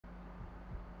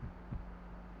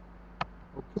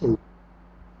Okay.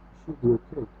 Should be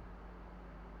okay.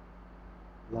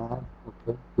 Live.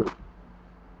 Okay. Good.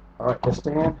 All right. Let's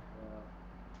stand.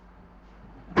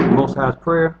 Most High's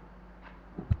prayer.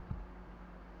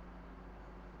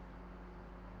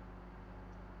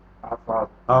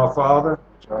 Our Father,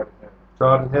 which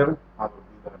art in heaven,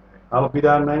 hallowed be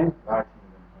thy name.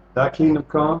 Thy kingdom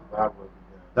come.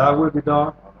 Thy will be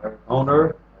done on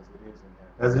earth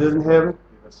as it is in heaven.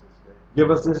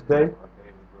 Give us this day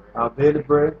our daily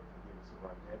bread.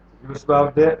 Forgive us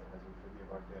our debt,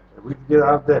 and we forgive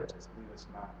our debtors.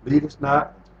 Lead us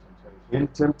not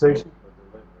into temptation,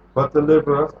 but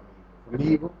deliver us from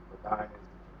evil. For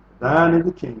thine is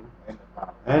the kingdom,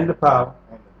 and the power,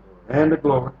 and the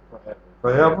glory,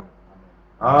 forever.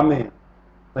 Amen.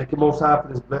 Thank you, Most High, for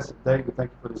this blessed day. We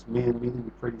thank you for this men meeting.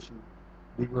 We praise you.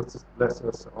 Be with us, bless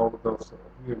us, all of those that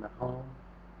are here in the home,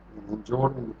 and in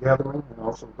Jordan, in the gathering, and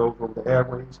also those over the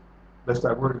airways. Bless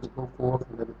thy word to go forth,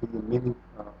 and let it be in many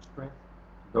strength.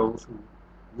 Those who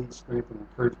need strength and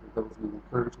encouragement, those who need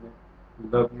encouragement. We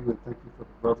love you and thank you for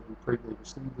the brothers. We pray they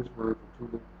receive this word, and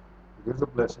truly it is a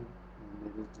blessing,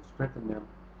 and it is to strengthen them,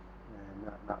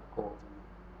 and not cause any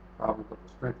problem, but to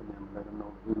strengthen them and let them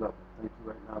know that we love them. Thank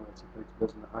you right now. Let's pray to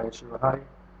us in the highest Shira high.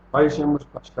 Highest Shemers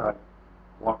Pashtai.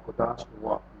 Walk with us, we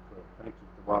walk in prayer. Thank you.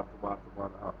 The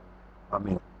water.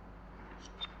 Amen.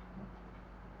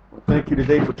 Well, thank you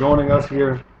today for joining us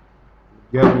here,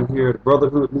 gathering here, the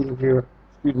brotherhood meeting here,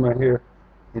 right here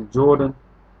in Jordan.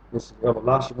 This is Elder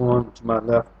Lashawan. To my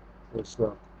left is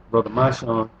Brother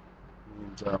Maishon.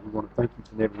 And we want to thank each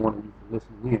and every one of you for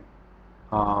listening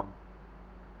in.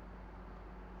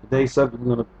 Today's subject,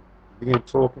 we're going to begin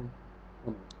talking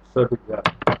on a subject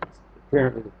that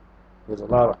apparently there's a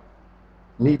lot of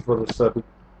need for this subject.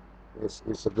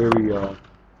 It's a very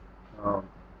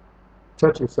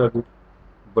touchy subject,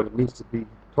 but it needs to be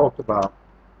talked about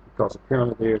because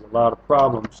apparently there's a lot of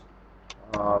problems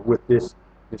with this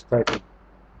type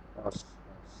of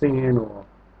sin or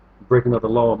breaking of the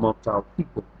law amongst our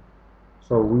people.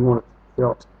 So we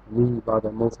felt need by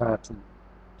the Most High to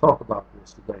talk about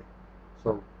this today.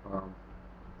 So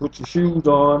put your shoes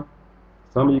on.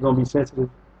 Some of you are going to be sensitive.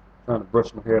 I'm trying to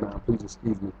brush my hair down. Please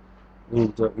excuse me.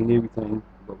 And everything.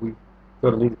 But we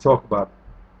felt the need to talk about it.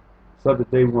 The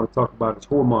subject today we want to talk about is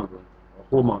whoremongering or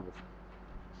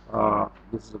whoremongers.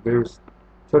 This is a very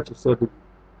touchy subject,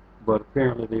 but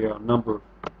apparently there are a number of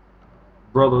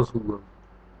brothers who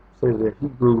say they're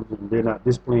Hebrews and they're not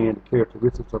displaying the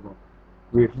characteristics of a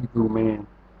real Hebrew man,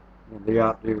 and they're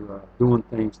out there doing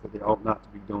things that they ought not to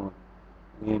be doing,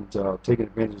 and taking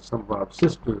advantage of some of our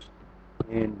sisters.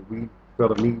 And we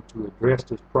felt a need to address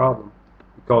this problem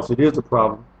because it is a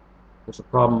problem. It's a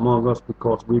problem among us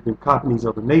because we've been copies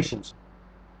of the nations,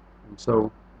 and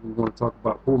so we want to talk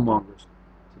about whoremongers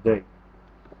today.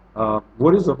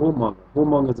 What is a whoremonger?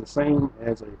 Whoremonger is the same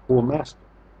as a whoremaster.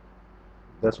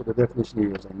 That's what the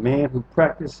definition is. A man who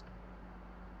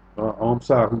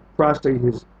who prostrate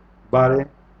his body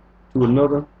to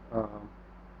another,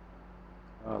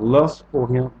 lust for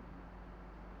him,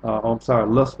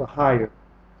 lust for hire.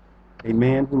 A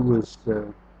man who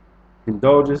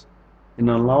indulges in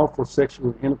unlawful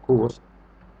sexual intercourse,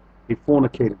 a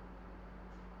fornicator.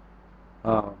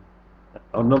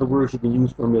 Another word you can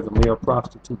use for him is a male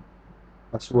prostitute.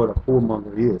 That's what a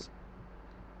whoremonger is.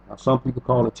 Some people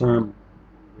call the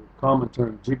common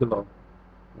term gigolo,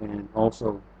 and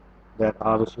also that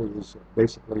obviously is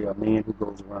basically a man who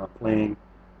goes around playing,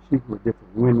 sleeping with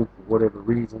different women for whatever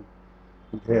reason.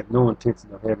 He had no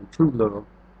intention of having true love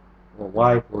or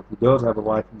wife, or if he does have a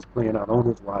wife, he's playing out on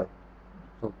his wife.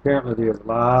 So apparently there's a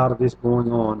lot of this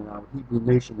going on in our Hebrew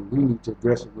nation, and we need to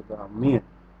address it with our men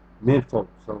folk.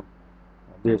 So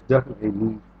there's definitely a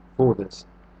need for this.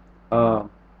 We're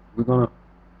going to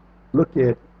look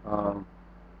at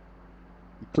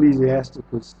Ecclesiastes,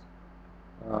 the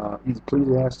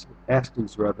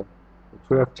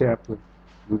 12th chapter.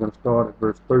 We're going to start at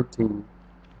verse 13, and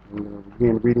we're going to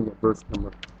begin reading at verse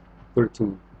number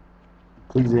 13.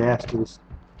 Ecclesiastes,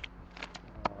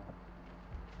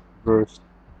 verse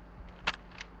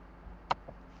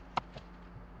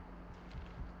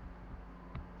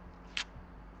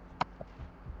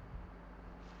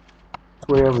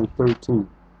 12 and 13.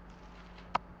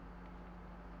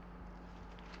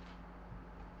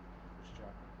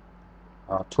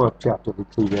 12th chapter of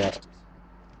Ecclesiastes.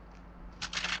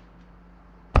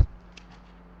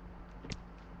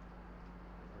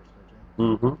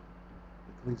 Mm-hmm.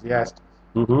 Ecclesiastes,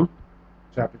 Mm-hmm.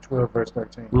 chapter 12, verse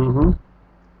 13. Mm-hmm.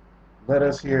 Let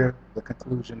us hear the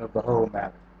conclusion of the whole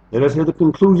matter. Let us hear the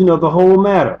conclusion of the whole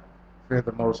matter. Fear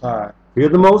the Most High, Fear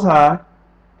the Most High,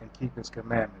 and keep his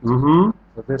commandments. Mm-hmm.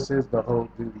 For this is the whole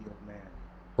duty of man.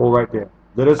 Hold right there.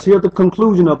 Let us hear the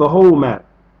conclusion of the whole matter.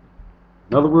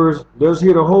 In other words, let us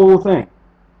hear the whole thing.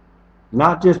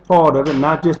 Not just part of it,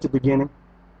 not just the beginning,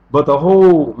 but the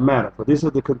whole matter. For this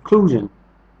is the conclusion.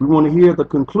 We want to hear the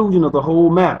conclusion of the whole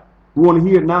matter. We want to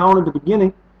hear not only the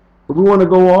beginning, but we want to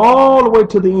go all the way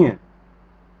to the end.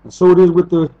 And so it is with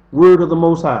the word of the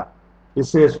Most High. It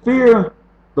says, fear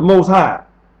the Most High.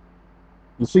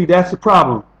 You see, that's the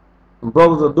problem. When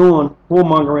brothers are doing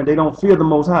whoremongering, they don't fear the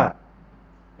Most High.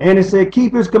 And it said,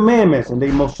 keep his commandments. And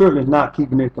they most certainly not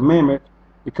keeping his commandments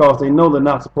because they know they're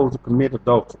not supposed to commit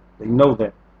adultery. They know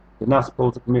that. They're not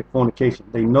supposed to commit fornication.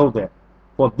 They know that.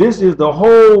 For this is the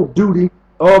whole duty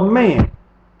of man.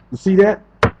 You see that?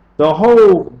 The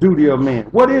whole duty of man.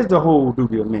 What is the whole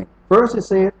duty of man? First it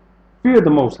said, fear the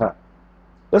Most High.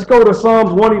 Let's go to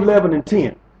Psalms 111 and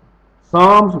 10.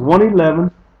 Psalms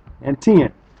 111 and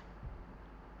 10.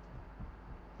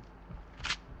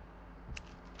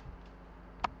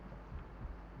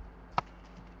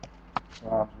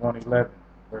 Psalms 111,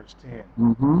 verse 10.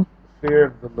 Mm-hmm. The fear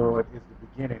of the Lord is the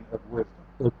beginning of wisdom.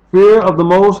 The fear of the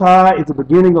Most High is the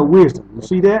beginning of wisdom. You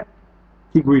see that?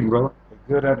 Keep reading, brother.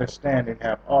 A good understanding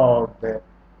have all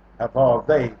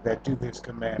they that do his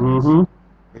commandments.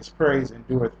 Mm-hmm. His praise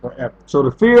endureth forever. So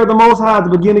the fear of the Most High is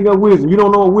the beginning of wisdom. You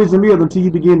don't know what wisdom is until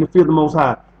you begin to fear the Most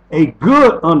High. A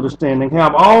good understanding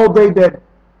have all they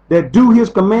that do his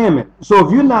commandment. So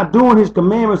if you're not doing his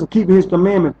commandments or keeping his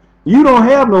commandments, you don't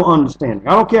have no understanding.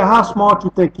 I don't care how smart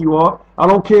you think you are. I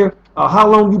don't care how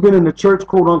long you've been in the church,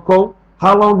 quote unquote.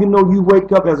 How long you know you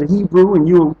wake up as a Hebrew and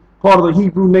you're part of the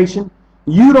Hebrew nation.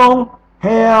 You don't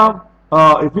have,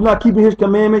 if you're not keeping his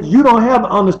commandments, you don't have the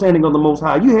understanding of the Most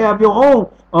High. You have your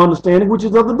own understanding, which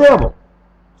is of the devil.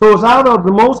 So it's either of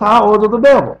the Most High or of the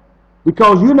devil.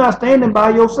 Because you're not standing by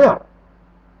yourself.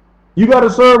 You got to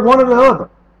serve one or the other.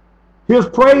 His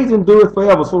praise endureth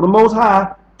forever. So the Most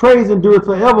High praise endureth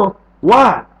forever.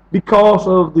 Why? Because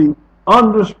of the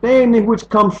understanding which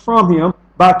comes from him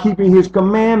by keeping his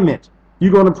commandments.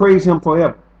 You're going to praise him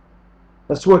forever.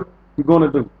 That's what you're going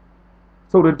to do.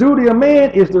 So the duty of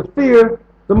man is to fear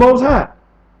the Most High.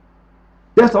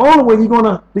 That's the only way you're going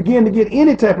to begin to get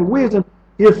any type of wisdom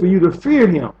is for you to fear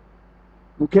him.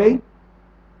 Okay?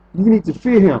 You need to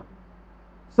fear him.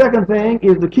 Second thing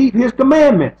is to keep his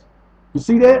commandments. You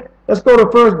see that? Let's go to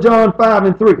 1 John 5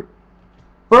 and 3.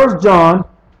 1 John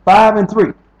 5 and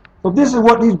 3. So this is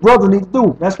what these brothers need to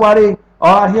do. That's why they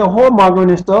are out here whoremongering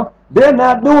and stuff. They're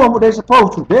not doing what they're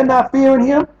supposed to. They're not fearing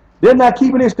him. They're not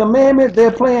keeping his commandments.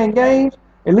 They're playing games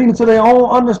and leading to their own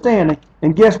understanding.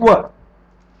 And guess what?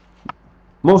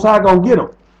 Most High gonna get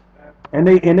them. And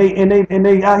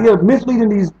they out here misleading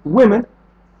these women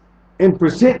and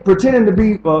pretending to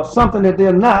be something that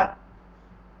they're not.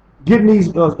 Getting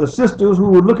these sisters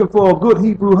who are looking for a good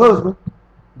Hebrew husband,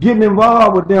 getting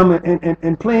involved with them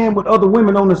and playing with other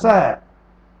women on the side.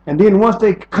 And then once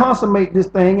they consummate this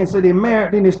thing and say they're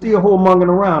married, then they're still whoremongering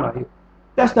around out here.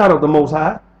 That's not of the Most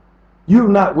High. You're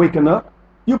not waking up.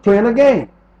 You're playing a game.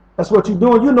 That's what you're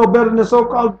doing. You know better than the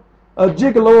so-called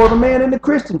gigolo or the man in the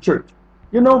Christian church.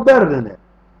 You know better than that.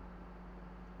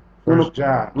 1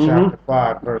 John chapter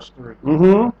 5, verse 3.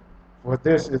 Mm-hmm. For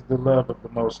this is the love of the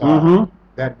Most High, Mm-hmm.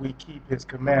 that we keep his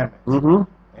commandments, Mm-hmm.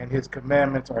 and his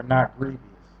commandments are not grievous.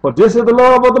 For this is the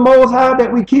love of the Most High,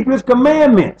 that we keep his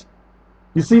commandments.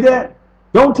 You see that?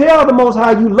 Don't tell the Most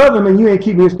High you love him and you ain't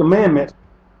keeping his commandments.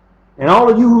 And all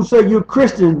of you who say you're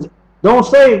Christians, don't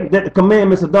say that the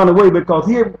commandments are done away, because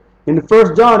here in the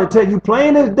 1 John it tells you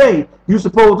plain as day, you're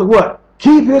supposed to what?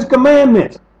 Keep his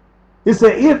commandments. It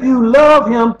said, if you love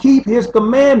him, keep his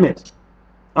commandments.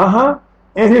 And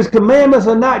his commandments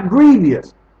are not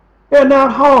grievous. They're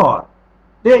not hard.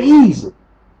 They're easy.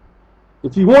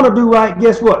 If you want to do right,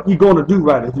 guess what? You're going to do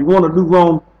right. If you want to do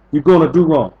wrong, you're going to do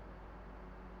wrong.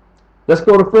 Let's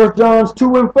go to 1 John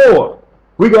 2 and 4.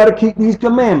 We got to keep these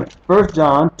commandments. 1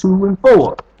 John 2 and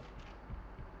 4.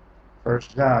 1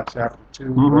 John chapter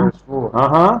 2, verse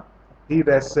 4. He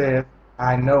that saith,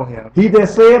 I know him, He that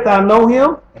saith, I know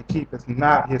him, and keepeth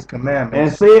not his and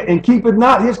commandments, saith, and keepeth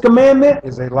not his commandment,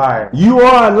 is a liar, you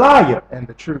are a liar, and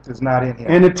the truth is not in him.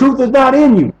 and the truth is not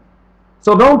in you.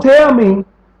 So don't tell me,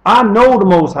 I know the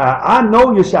Most High, I know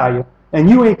Yeshua, and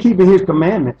you ain't keeping his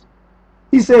commandments.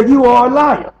 He said, you are a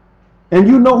liar. And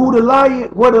you know who the liar,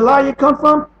 where the liar comes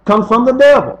from? Comes from the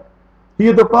devil. He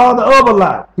is the father of a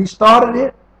lie. He started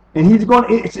it, and it's going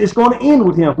to end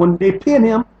with him. When they pin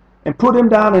him and put him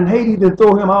down in Hades and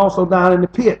throw him also down in the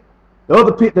pit, the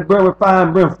other pit that burn with fire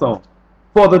and brimstone.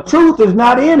 For the truth is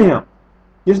not in him.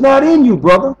 It's not in you,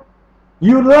 brother.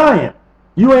 You're lying.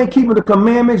 You ain't keeping the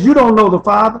commandments. You don't know the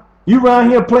Father. You around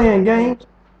here playing games,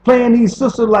 playing these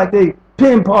sisters like they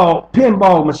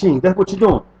pinball machines. That's what you're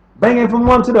doing. Banging from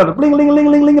one to the other. Bling, ling, ling,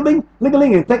 ling, ling, ling, ling,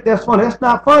 ling, and think that's funny. That's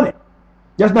not funny.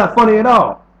 That's not funny at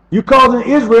all. You're causing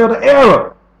Israel the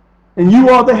error, and you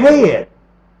are the head.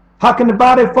 How can the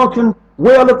body function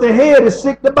well if the head is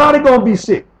sick? The body gonna be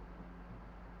sick.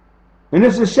 And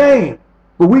it's a shame.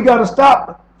 But we got to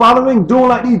stop following, doing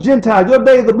like these Gentiles. Your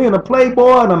days of being a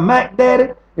playboy and a Mac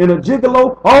daddy and a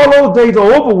gigolo, all those days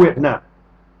are over with now.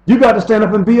 You got to stand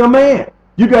up and be a man.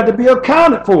 You got to be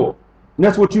accounted for. And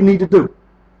that's what you need to do.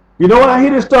 You know, when I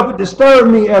hear this stuff, it disturbs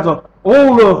me as an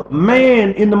older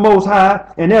man in the Most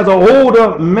High and as an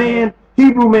older man,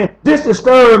 Hebrew man. This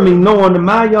disturbs me knowing that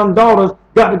my young daughters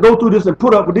got to go through this and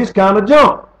put up with this kind of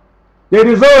junk. They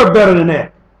deserve better than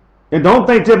that. And don't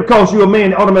think that because you're a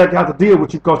man, they automatically have to deal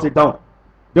with you, because they don't.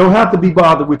 They don't have to be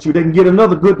bothered with you. They can get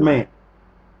another good man.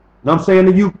 And I'm saying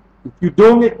to you, if you're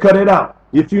doing it, cut it out.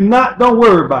 If you're not, don't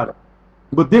worry about it.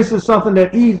 But this is something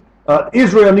that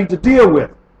Israel needs to deal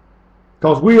with,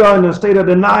 because we are in a state of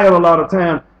denial a lot of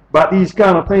times about these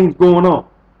kind of things going on.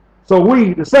 So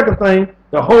the second thing,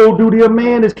 the whole duty of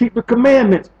man is keep the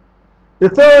commandments. The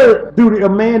third duty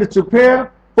of man is to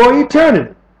prepare for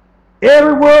eternity.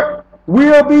 Every work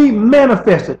will be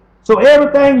manifested. So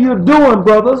everything you're doing,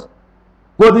 brothers,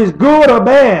 whether it's good or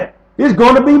bad, it's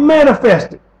going to be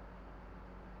manifested.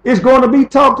 It's going to be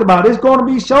talked about. It's going to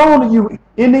be shown to you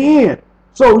in the end.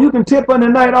 So you can tip in the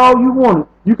night all you want.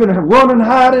 You can run and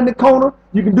hide in the corner.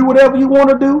 You can do whatever you want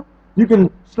to do. You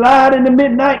can slide in the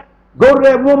midnight, go to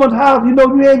that woman's house you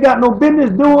know you ain't got no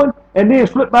business doing, and then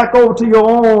slip back over to your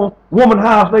own woman's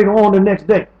house later on the next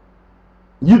day.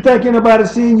 You think anybody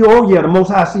seeing you? Oh yeah, the Most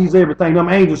High sees everything. Them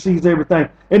angels sees everything.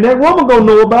 And that woman gonna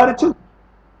know about it too.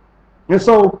 And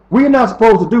so we're not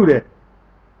supposed to do that.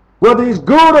 Whether it's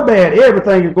good or bad,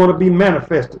 everything is going to be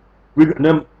manifested.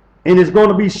 And it's going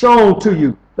to be shown to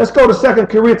you. Let's go to 2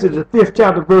 Corinthians, the 5th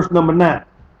chapter, verse number 9.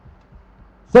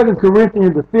 2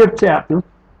 Corinthians, the 5th chapter,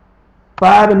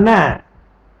 5 and 9.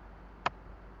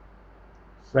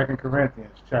 2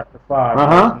 Corinthians chapter 5,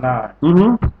 verse 9.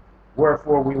 Mm-hmm.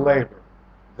 Wherefore we labor,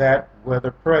 that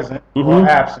whether present or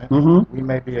absent, we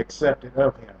may be accepted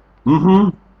of him.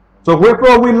 Mm-hmm. So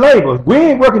wherefore we labor. We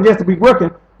ain't working just to be working,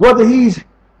 whether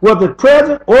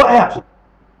present or absent.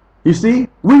 You see,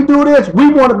 we do this,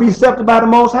 we want to be accepted by the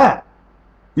Most High.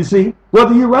 You see,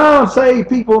 whether you around saved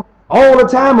people all the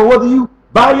time, or whether you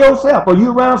by yourself, or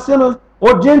you around sinners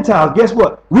or Gentiles, guess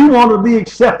what? We want to be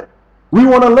accepted. We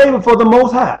want to labor for the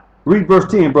Most High. Read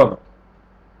verse 10, brother.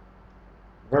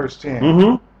 Verse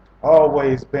 10.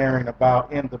 Always bearing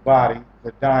about in the body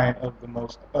the dying of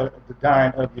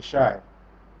Yeshua,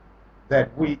 that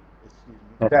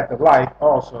that the life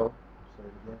also. Say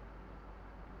it again.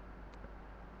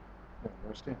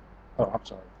 Verse 10. Oh, I'm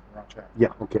sorry, wrong chapter. Yeah,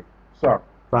 okay. Sorry.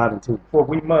 5 and 10. For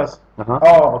we must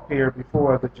all appear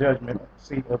before the judgment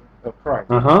seat of Christ,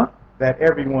 that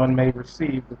everyone may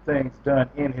receive the things done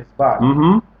in his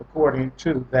body, according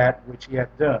to that which he hath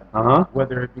done,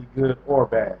 whether it be good or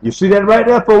bad. You see that right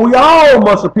there? For we all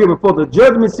must appear before the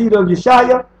judgment seat of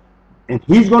Yeshua, and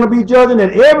he's going to be judging,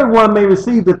 that everyone may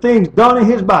receive the things done in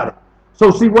his body. So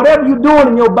see, whatever you're doing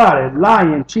in your body,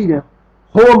 lying, cheating,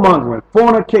 whoremongering,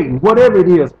 fornicating, whatever it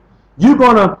is, you're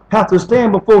going to have to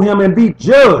stand before him and be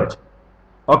judged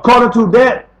according to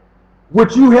that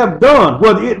which you have done,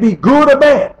 whether it be good or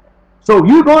bad. So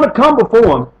you're going to come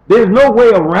before him. There's no way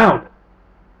around it.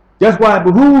 That's why it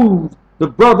behooves the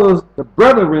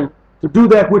brethren, to do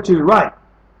that which is right.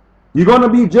 You're going to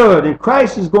be judged, and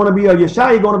Christ is going to be, or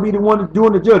Yeshua is going to be the one that's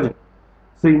doing the judging.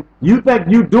 See, you think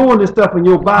you're doing this stuff in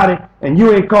your body and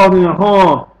you ain't causing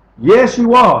harm. Yes,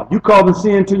 you are. You causing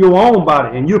sin to your own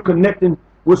body, and you're connecting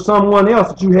with someone else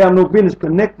that you have no business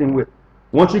connecting with.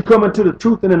 Once you come into the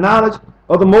truth and the knowledge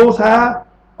of the Most High,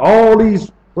 all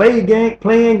these playing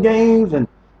games and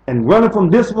running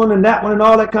from this one and that one and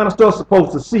all that kind of stuff is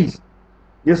supposed to cease.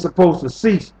 It's supposed to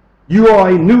cease. You are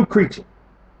a new creature.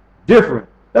 Different.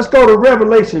 Let's go to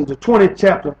Revelation, the 20th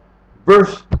chapter,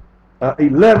 verse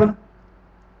 11,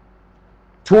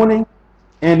 20,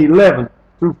 and 11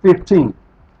 through 15.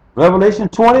 Revelation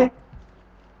 20,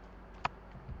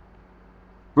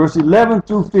 verse 11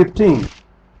 through 15.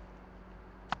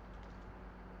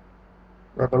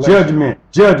 Judgment,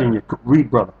 judging you. Read,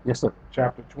 brother. Yes, sir.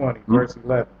 Chapter 20, verse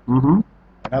 11. And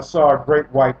I saw a great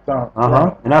white throne.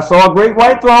 And I saw a great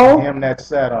white throne. And him that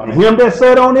sat on it. And him that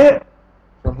sat on it.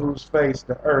 From whose face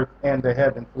the earth and the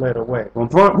heaven fled away. From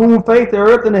whose face the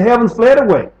earth and the heavens fled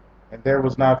away. And there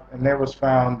was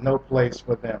found no place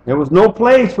for them. There was no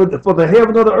place for the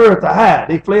heavens or the earth to hide.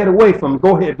 They fled away from him.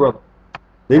 Go ahead, brother.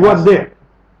 They wasn't there.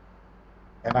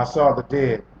 And I saw the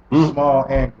dead, small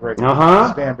and great,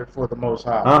 stand before the Most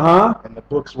High. And the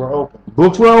books were opened.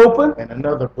 Books were open. And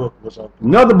another book was opened.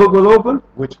 Another book was opened.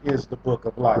 Which is the book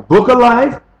of life. The book of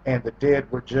life. And the dead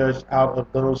were judged out of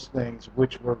those things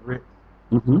which were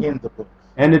written in the books.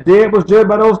 And the dead was judged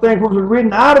by those things which were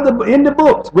written out of in the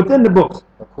books, within the books.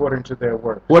 According to their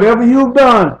works. Whatever you've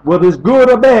done, whether it's good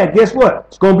or bad, guess what?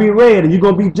 It's going to be read and you're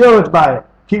going to be judged by it.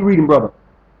 Keep reading, brother.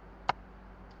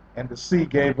 And the sea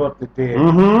gave up the dead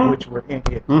which were in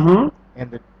it.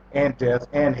 And death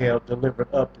and hell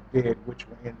delivered up the dead which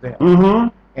were in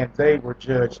them. And they were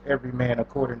judged every man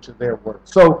according to their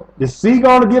works. So the sea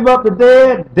going to give up the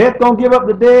dead, death going to give up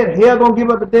the dead, hell going to give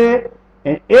up the dead,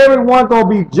 and everyone going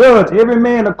to be judged, every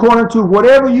man according to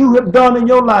whatever you have done in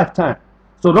your lifetime.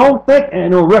 So don't think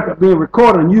ain't no record being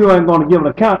recorded and you ain't going to give an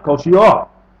account, because you are.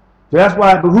 So that's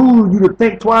why it behooves you to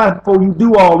think twice before you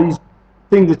do all these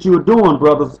things that you are doing,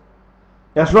 brothers.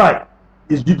 That's right.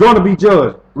 You're going to be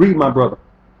judged. Read, my brother.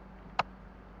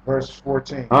 Verse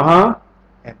 14.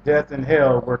 And death and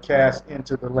hell were cast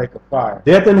into the lake of fire.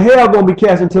 Death and hell going to be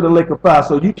cast into the lake of fire.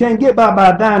 So you can't get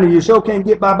by dying, and you sure can't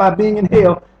get by being in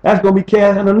hell. That's going to be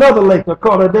cast in another lake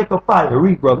called a lake of fire.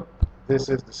 Read, brother. This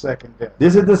is the second death.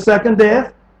 This is the second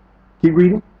death. Keep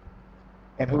reading.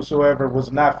 And whosoever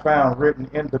was not found written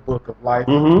in the book of life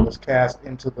was cast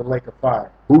into the lake of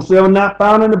fire. Whosoever not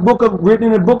found in the book of written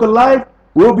in the book of life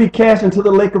will be cast into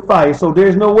the lake of fire. So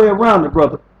there's no way around it,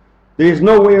 brother. There's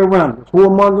no way around it.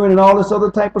 Whoremongering and all this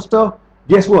other type of stuff,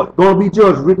 guess what? Going to be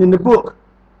judged, written in the book.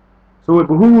 So it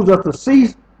behooves us to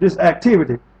cease this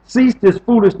activity, cease this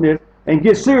foolishness, and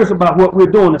get serious about what we're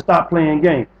doing and stop playing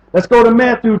games. Let's go to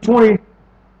Matthew 20,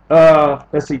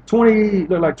 let's see, 20,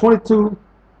 look like 22.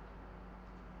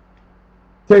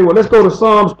 Tell you what, let's go to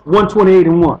Psalms 128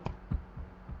 and 1.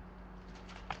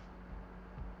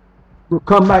 We'll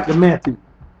come back to Matthew.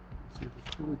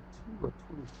 22 or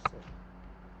 27.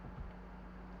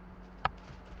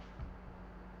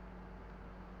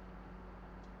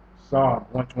 Psalm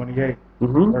 128,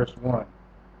 verse 1.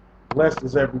 Blessed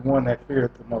is everyone that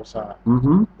feareth the Most High,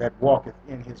 that walketh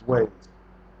in his ways.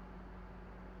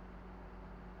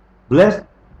 Blessed.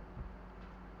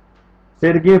 Say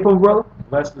it again for me, brother.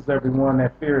 Blessed is everyone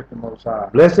that feareth the Most High.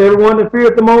 Blessed everyone that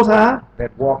feareth the Most High.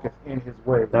 That walketh in his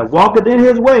ways. That walketh in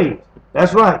his ways.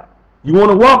 That's right. You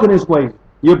want to walk in his ways.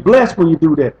 You're blessed when you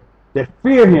do that. That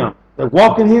fear him. That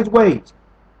walk in his ways.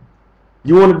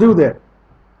 You want to do that.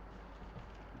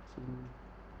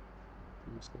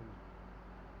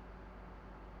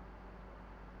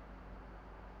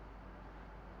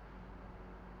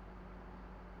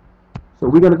 So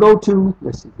we're going to go to,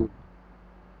 let's see here.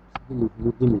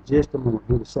 Give me just a moment.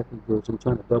 Here's the second verse. I'm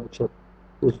trying to double check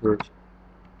this verse.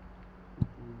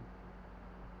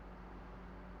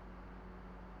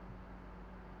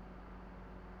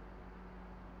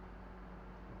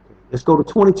 Okay, let's go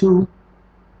to 22.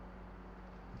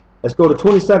 Let's go to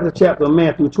 22nd chapter of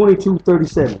Matthew,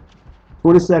 22:37.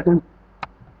 22nd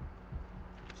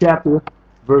chapter,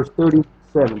 verse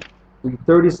 37. Read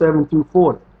 37 through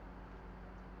 40.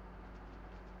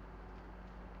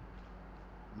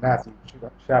 Matthew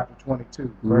chapter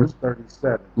 22, verse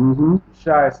 37.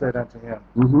 Yeshua said unto him,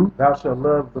 Thou shalt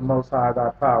love the Most High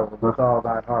thy power with all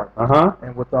thy heart,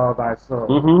 and with all thy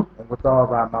soul, and with all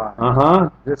thy mind.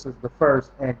 This is the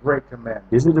first and great commandment.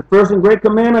 This is the first and great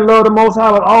commandment. Love the Most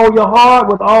High with all your heart,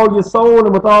 with all your soul,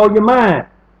 and with all your mind.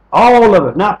 All of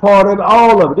it, not part of it,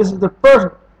 all of it. This is the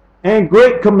first and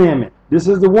great commandment. This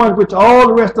is the one which all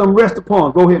the rest of them rest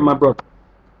upon. Go ahead, my brother.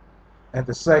 And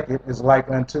the second is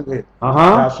like unto it.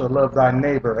 Thou shalt love thy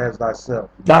neighbor as thyself.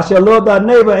 Thou shalt love thy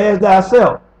neighbor as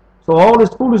thyself. So all this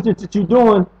foolishness that you're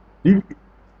doing, you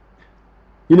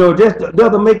know, just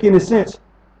doesn't make any sense,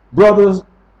 brothers,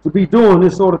 to be doing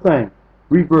this sort of thing.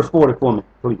 Read verse 40 for me,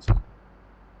 please.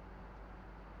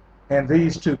 And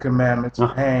these two commandments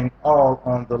hang all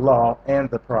on the law and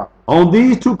the prophets. On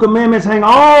these two commandments hang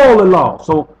all the law.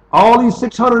 So all these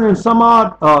 600 and some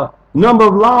odd number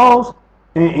of laws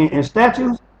and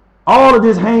statutes, all of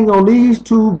this hangs on these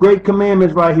two great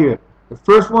commandments right here. The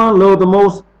first one, love the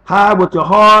Most High with your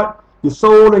heart, your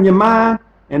soul, and your mind.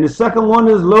 And the second one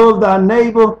is love thy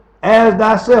neighbor as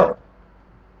thyself.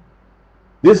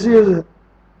 This is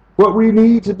what we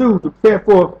need to do to prepare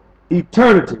for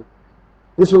eternity.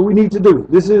 This is what we need to do.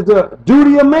 This is the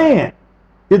duty of man,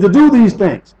 is to do these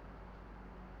things.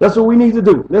 That's what we need to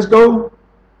do. Let's go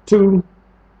to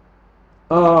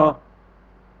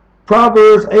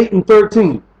Proverbs 8 and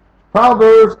 13.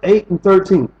 Proverbs 8 and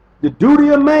 13. The duty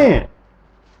of man,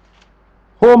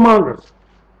 whoremongers,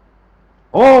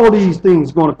 all these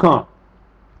things going to come.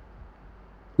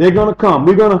 They're going to come.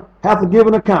 We're going to have to give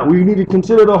an account. We need to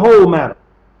consider the whole matter.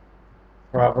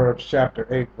 Proverbs chapter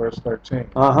 8, verse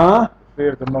 13. Uh-huh. The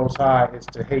fear of the Most High is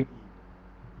to hate evil,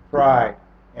 pride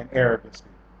and arrogancy,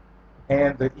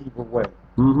 and the evil way.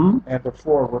 Mm-hmm. And the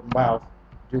forward mouth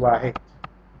do I hate.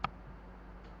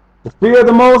 The fear of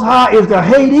the Most High is to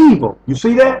hate evil. You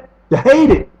see that? To hate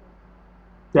it.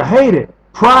 To hate it.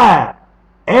 Pride.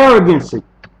 Arrogancy.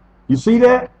 You see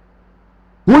that?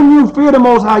 When you fear the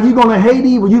Most High, you're going to hate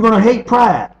evil. You're going to hate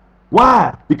pride.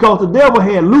 Why? Because the devil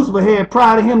had, Lucifer had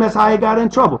pride in him. That's how he got in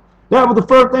trouble. That was the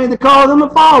first thing that caused him to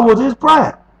fall, was his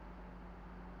pride.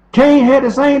 Cain had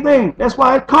the same thing. That's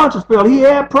why his conscience fell. He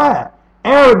had pride.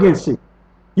 Arrogancy.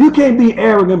 You can't be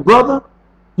arrogant, brother.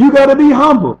 You got to be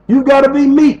humble. You got to be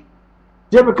meek.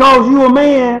 Just because you a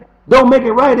man, don't make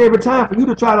it right every time for you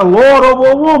to try to lord over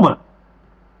a woman.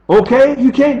 Okay?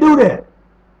 You can't do that.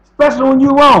 Especially when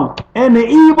you're wrong. And the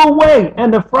evil way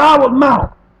and the froward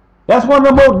mouth. That's one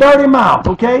of the most dirty mouths,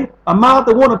 okay? A mouth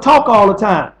that want to talk all the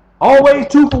time. Always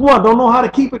 2 for 1. Don't know how to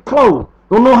keep it closed.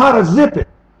 Don't know how to zip it.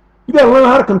 You got to learn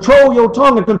how to control your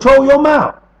tongue and control your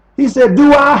mouth. He said,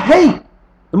 do I hate?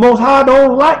 The Most High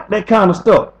don't like that kind of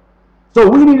stuff. So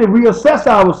we need to reassess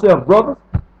ourselves, brothers.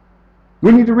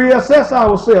 We need to reassess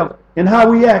ourselves in how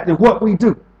we act and what we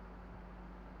do.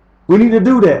 We need to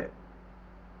do that.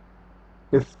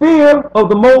 The fear of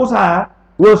the Most High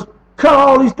will cut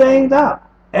all these things out.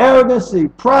 Arrogancy,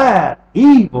 pride,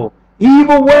 evil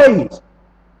ways.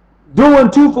 Doing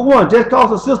 2 for 1. Just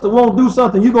because a sister won't do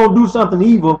something, you're going to do something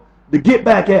evil to get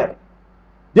back at her.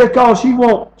 Just because she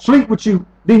won't sleep with you,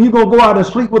 then you're going to go out and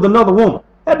sleep with another woman.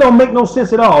 That don't make no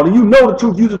sense at all. And you know the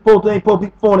truth. You're supposed to ain't supposed to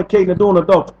be fornicating or doing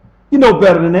adultery. You know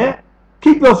better than that.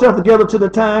 Keep yourself together till the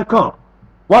time comes.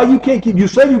 Why you can't keep? You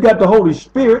say you got the Holy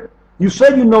Spirit. You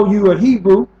say you know you are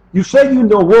Hebrew. You say you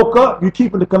know woke up. You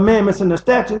keeping the commandments and the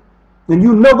statutes. And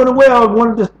you know very well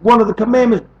one of the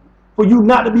commandments for you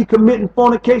not to be committing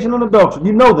fornication and adultery.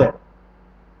 You know that.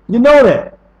 You know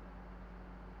that.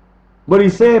 But he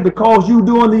said because you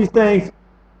doing these things,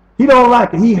 he don't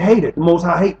like it. He hate it. The Most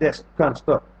High hate that kind of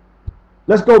stuff.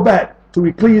 Let's go back to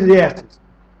Ecclesiastes,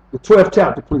 the 12th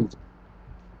chapter, please.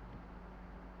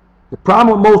 The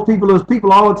problem with most people is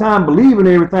people all the time believe in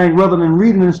everything rather than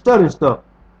reading and studying stuff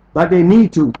like they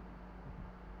need to.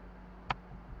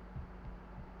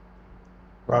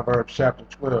 Proverbs chapter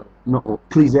 12. No,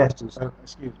 Ecclesiastes.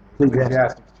 Excuse me.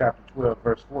 Ecclesiastes chapter 12,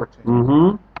 verse 14.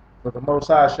 Mm-hmm. For the Most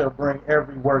High shall bring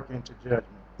every work into judgment.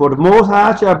 For the Most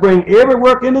High shall bring every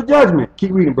work into judgment.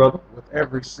 Keep reading, brother. With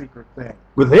every secret thing.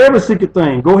 With every secret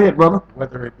thing. Go ahead, brother.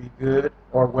 Whether it be good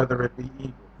or whether it be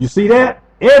evil. You see that?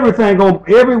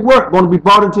 Every work going to be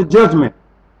brought into judgment.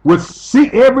 With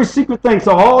every secret thing.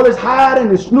 So all this hiding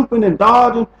and snooping and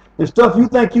dodging and stuff you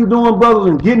think you doing, brothers,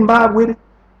 and getting by with it,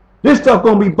 this stuff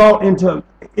going to be brought into,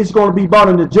 it's going to be brought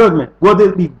into judgment. Whether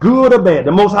it be good or bad.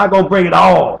 The Most High going to bring it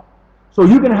all. So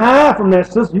you can hide from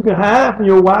that sister. You can hide from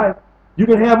your wife. You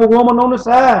can have a woman on the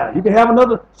side. You can have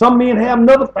some men have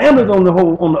another families on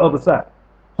the other side.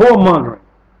 Whoremongering.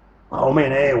 Oh man,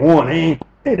 they ain't one.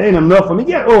 It ain't enough for me.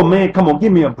 Yeah, oh man, come on,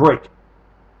 give me a break.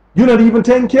 You're not even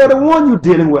taking care of the one you're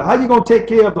dealing with. How you going to take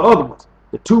care of the other ones?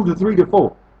 The 2, the 3, the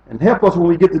 4. And help us when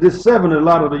we get to this 7 that a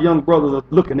lot of the young brothers are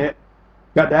looking at.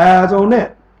 Got the eyes on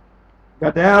that.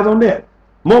 Got the eyes on that.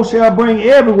 Most shall bring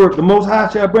every work. The Most High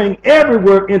shall bring every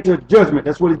work into judgment.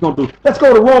 That's what he's going to do. Let's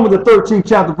go to Romans, the 13th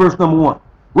chapter, verse number 1.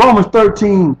 Romans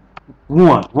 13,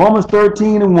 1. Romans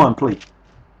 13 and 1, please.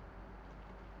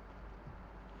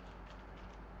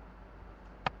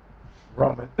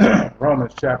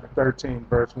 Romans chapter 13,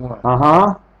 verse 1.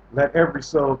 Uh-huh. Let every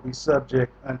soul be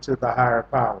subject unto the higher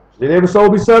powers. Let every soul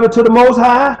be subject to the Most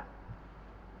High.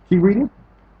 Keep reading.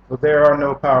 For there are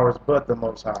no powers but the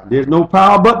Most High. There's no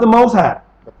power but the Most High.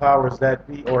 The powers that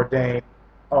be ordained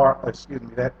are,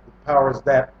 the powers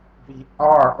that be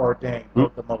are ordained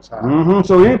of the Most High. Mm-hmm.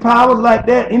 So any powers like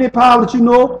that, any power that you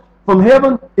know from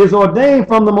heaven is ordained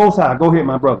from the Most High. Go ahead,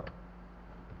 my brother.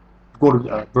 Go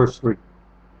to verse 3.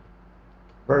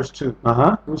 Verse 2.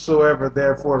 Uh-huh. Whosoever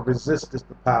therefore resisteth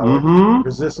the power,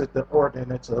 resisteth the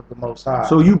ordinance of the Most High.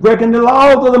 So you breaking the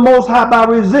laws of the Most High by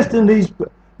resisting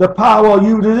the power,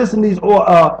 you resisting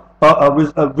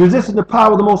resisting the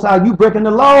power of the Most High. You breaking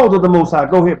the laws of the Most High.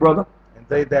 Go ahead, brother. And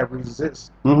they that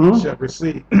resist shall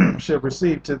receive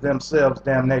to themselves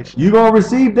damnation. You're gonna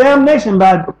receive damnation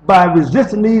by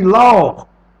resisting these laws,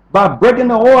 by breaking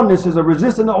the ordinances or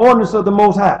resisting the ordinance of the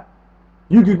Most High.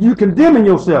 You condemning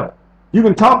yourself. You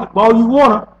can talk all you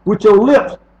want with your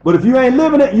lips, but if you ain't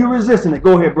living it, you're resisting it.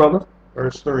 Go ahead, brother.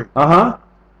 Verse 3. Uh-huh.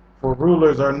 For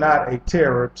rulers are not a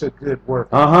terror to good works.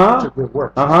 Uh-huh. To good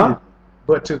works. Uh-huh.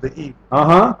 but to the evil.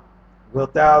 Uh-huh.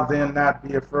 Wilt thou then not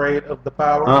be afraid of the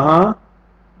power? Uh-huh.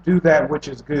 Do that which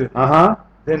is good. Uh-huh.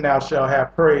 Then thou shalt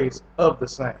have praise of the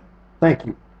same. Thank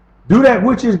you. Do that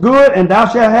which is good, and thou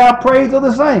shalt have praise of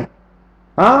the same.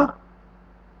 Huh?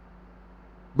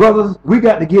 Brothers, we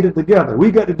got to get it together.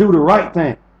 We got to do the right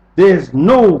thing. There's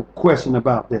no question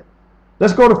about that.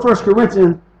 Let's go to 1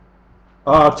 Corinthians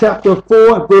chapter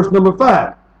 4, verse number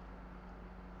 5.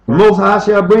 The Most High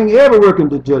shall bring every work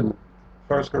into judgment.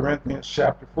 1 Corinthians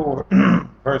chapter 4,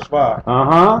 verse 5.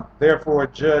 Uh-huh. Therefore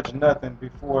judge nothing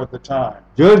before the time.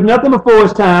 Judge nothing before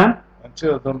it's time.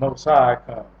 Until the Most High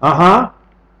comes. Uh-huh.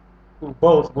 Who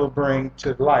both will bring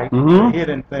to light Mm-hmm. the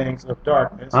hidden things of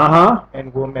darkness. Uh-huh.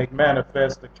 And will make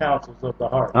manifest the counsels of the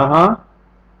heart. Uh-huh.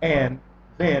 And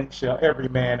then shall every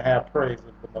man have praise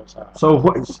of the Most High.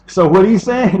 So what he's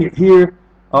saying here,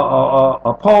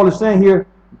 Paul is saying here,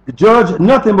 judge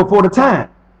nothing before the time.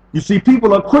 You see,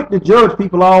 people are quick to judge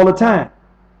people all the time.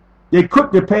 They're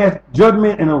quick to pass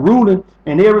judgment and a ruling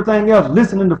and everything else,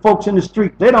 listening to folks in the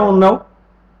street. They don't know.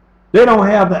 They don't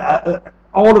have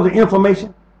all of the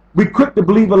information. We're quick to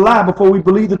believe a lie before we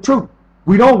believe the truth.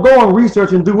 We don't go and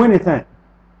research and do anything.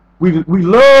 We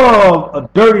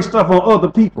love dirty stuff on other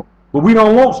people, but we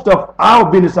don't want stuff,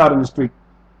 our business out in the street.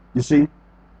 You see?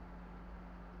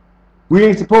 We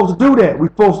ain't supposed to do that. We're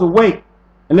supposed to wait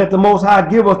and let the Most High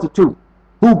give us the truth.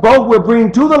 Who both will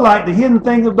bring to the light the hidden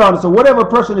things of darkness. So whatever a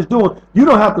person is doing, you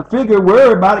don't have to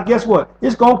worry about it. Guess what?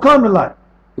 It's going to come to light.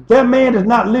 If that man is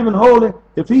not living holy,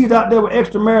 if he's out there with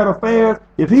extramarital affairs,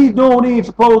 if he's doing what he ain't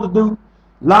supposed to do,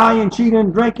 lying,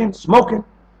 cheating, drinking, smoking,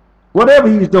 whatever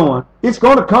he's doing, it's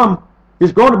going to come.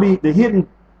 It's going to be the hidden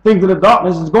things of the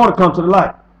darkness is going to come to the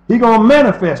light. He's going to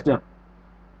manifest them.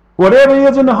 Whatever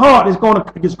is in the heart is going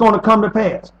to come to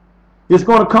pass. It's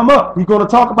going to come up. He's going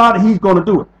to talk about it. He's going to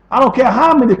do it. I don't care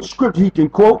how many scriptures he can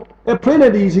quote. There are plenty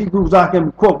of these Hebrews I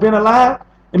can quote. Been alive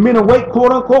and been awake,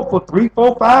 quote unquote, for 3,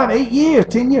 4, 5, 8 years,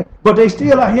 10 years. But they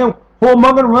still out here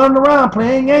whoremongering, running around,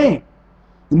 playing games.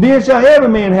 And then shall every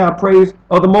man have praise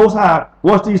of the Most High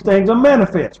once these things are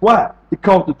manifest. Why?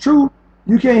 Because the truth,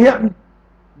 you can't help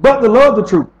but to love the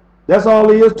truth. That's all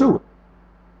there is to it.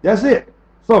 That's it.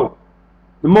 So,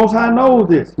 the Most High knows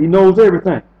this. He knows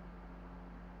everything.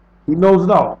 He knows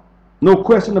it all. No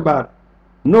question about it.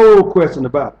 No question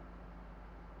about it.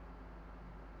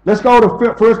 Let's go to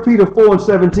 1 Peter 4 and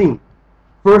 17.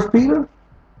 1 Peter,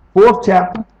 4th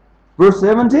chapter, verse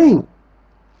 17.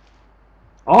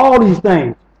 All these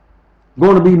things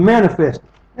going to be manifested.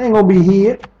 They ain't going to be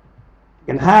hid. You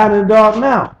can hide in the dark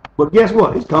now. But guess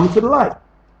what? It's coming to the light.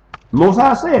 The Most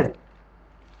High said it.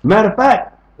 Matter of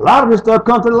fact, a lot of this stuff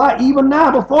comes to the light even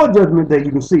now before Judgment Day. You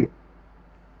can see it.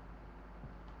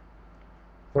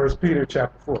 1 Peter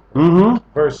chapter 4,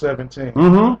 Mm-hmm. verse 17.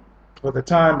 Mm-hmm. For the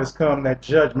time has come that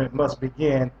judgment must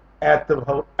begin at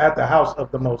the house of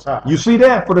the Most High. You see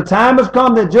that? For the time has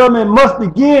come that judgment must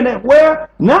begin at where?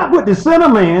 Not with the sinner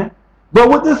man, but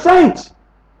with the saints.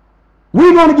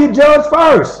 We're going to get judged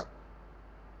first.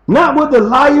 Not with the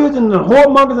liars and the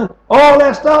whoremongers and all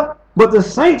that stuff, but the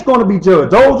saints going to be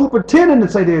judged. Those who pretending to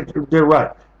say they're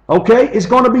right. Okay? It's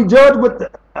going to be judged with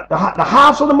the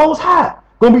house of the Most High.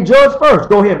 Going to be judged first.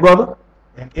 Go ahead, brother.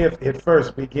 And if it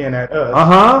first begin at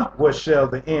us, what shall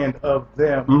the end of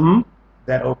them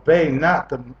that obey not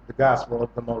the gospel of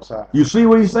the Most High? You see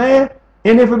what he's saying?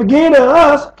 And if it begin at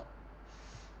us,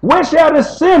 where shall the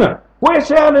sinner? Where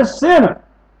shall the sinner?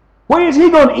 Where is he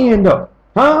going to end up?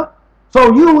 Huh?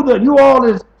 So you all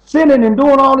is sinning and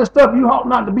doing all this stuff you ought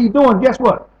not to be doing. Guess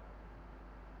what?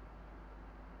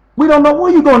 We don't know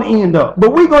where you're going to end up.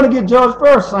 But we're going to get judged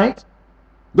first, saints.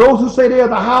 Those who say they're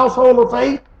the household of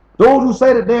faith, those who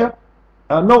say that they're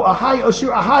know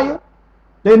Ahia,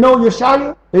 they know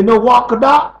Yeshaya, they know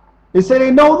Wakadah, they say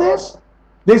they know this,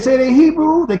 they say they're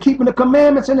Hebrew, they're keeping the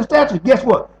commandments and the statutes. Guess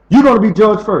what? You're going to be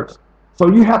judged first. So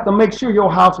you have to make sure your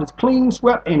house is clean,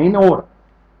 swept, and in order.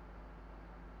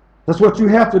 That's what you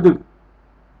have to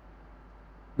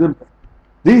do.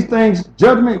 These things,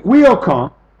 judgment will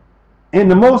come, and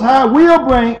the Most High will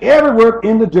bring every work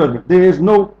into judgment. There is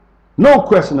no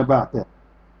question about that.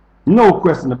 No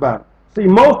question about it. See,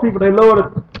 most people, they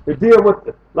love to deal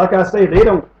with, like I say,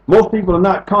 most people are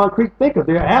not concrete thinkers.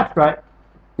 They're abstract.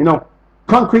 You know,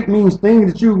 concrete means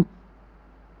things that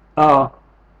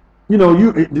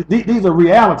these are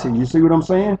reality. You see what I'm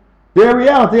saying? They're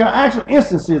reality. They are actual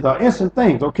instances or instant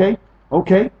things, okay?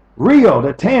 Okay? Real,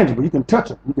 they're tangible. You can touch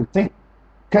them. You can think.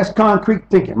 That's concrete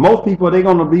thinking. Most people, they're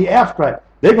going to be abstract.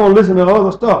 They're going to listen to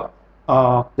other stuff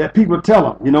that people tell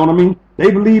them. You know what I mean?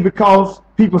 They believe because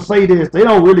people say this, they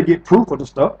don't really get proof of the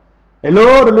stuff. They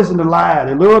love to listen to lies.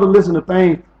 They love to listen to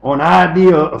things or an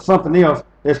idea of something else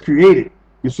that's created.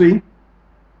 You see?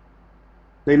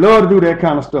 They love to do that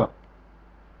kind of stuff.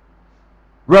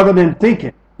 Rather than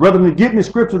thinking, rather than getting the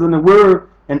scriptures and the word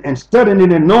and studying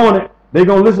it and knowing it, they're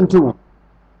going to listen to them.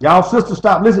 Y'all sisters,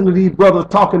 stop listening to these brothers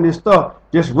talking this stuff,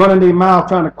 just running their mouth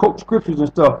trying to quote scriptures and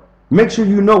stuff. Make sure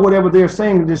you know whatever they're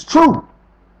saying is true.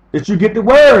 That you get the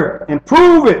word and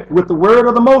prove it with the word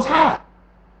of the Most High.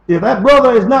 If that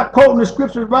brother is not quoting the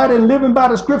scriptures right and living by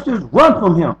the scriptures, run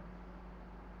from him.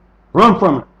 Run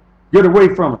from it. Get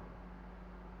away from it.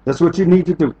 That's what you need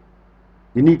to do.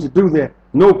 You need to do that.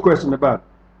 No question about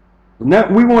it. Now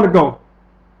we want to go.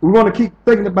 We want to keep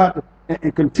thinking about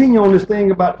and continue on this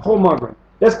thing about whoremongering.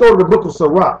 Let's go to the book of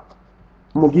Sirach.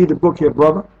 I'm going to give you the book here,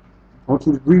 brother. I want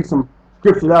you to read some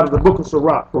scriptures out of the book of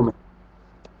Sirach for me.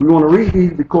 We want to read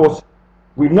these because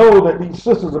we know that these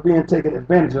sisters are being taken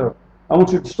advantage of. I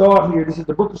want you to start here. This is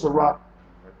the book of Sirach.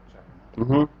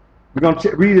 We're going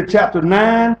to read it chapter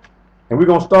 9, and we're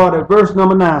going to start at verse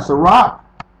number 9. Sirach,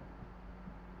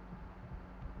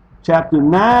 chapter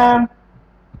 9.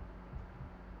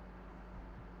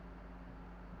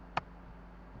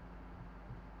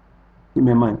 Give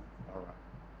me a minute. All right.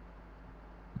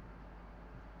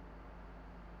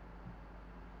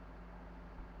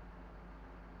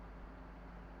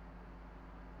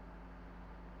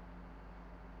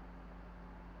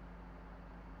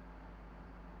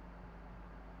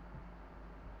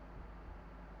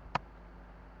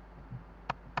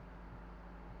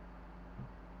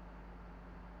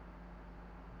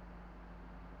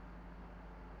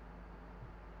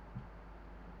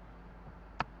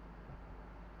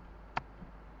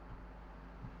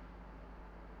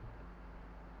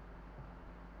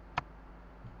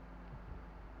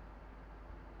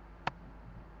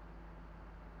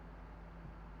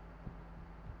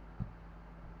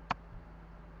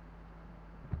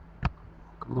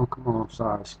 Come on, I'm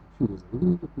sorry. This computer's a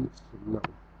little bit slow.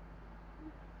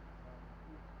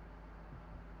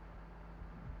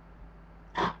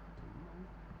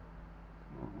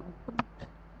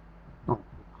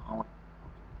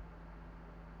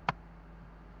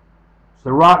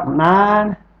 Sirach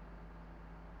 9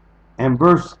 and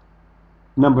verse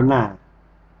number 9.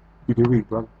 You can read,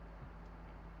 brother.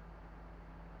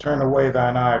 Turn away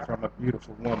thine eye from a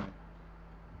beautiful woman.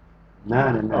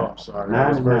 9 and 9. Oh, I'm sorry.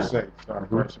 9 and verse 9. 8. Sorry,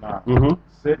 verse 9.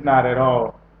 Sit not at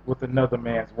all with another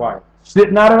man's wife.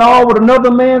 Sit not at all with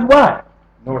another man's wife.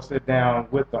 Nor sit down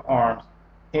with the arms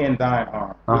in thine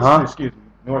arms. Excuse me.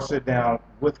 Nor sit down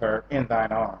with her in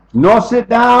thine arms. Nor sit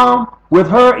down with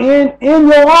her in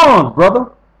your arms,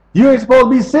 brother. You ain't supposed to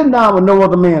be sitting down with no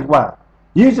other man's wife.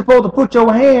 You ain't supposed to put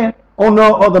your hand on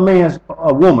no other man's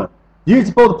woman. You ain't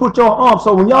supposed to put your arms.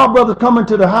 So when y'all brothers come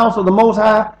into the house of the Most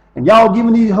High and y'all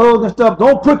giving these hugs and stuff,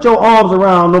 don't put your arms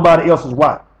around nobody else's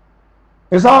wife.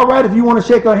 It's all right if you want to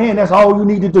shake her hand. That's all you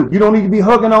need to do. You don't need to be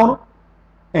hugging on her.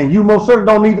 And you most certainly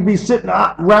don't need to be sitting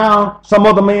around some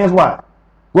other man's wife.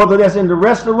 Whether that's in the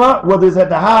restaurant, whether it's at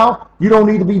the house, you don't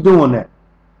need to be doing that.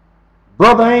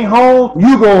 Brother ain't home,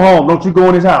 you go home. Don't you go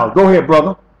in his house. Go ahead,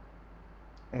 brother.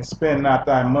 And spend not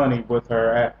thy money with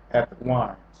her at the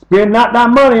wine. Spend not thy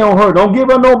money on her. Don't give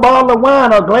her no bottle of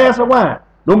wine or a glass of wine.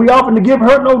 Don't be offering to give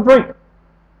her no drink.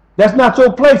 That's not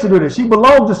your place to do this. She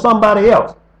belongs to somebody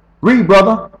else. Read,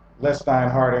 brother. Lest thine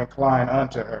heart incline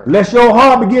unto her. Lest your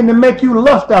heart begin to make you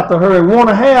lust after her and want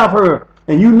to have her,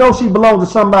 and you know she belongs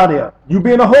to somebody else. You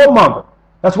being a whoremonger.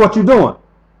 That's what you're doing.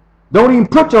 Don't even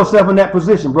put yourself in that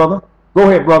position, brother. Go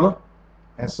ahead, brother.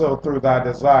 And so through thy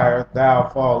desire thou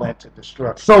fall into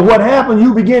destruction. So what happened?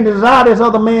 You begin to desire this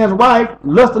other man's wife,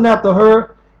 lusting after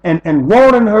her, and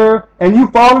wanting her, and you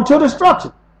fall into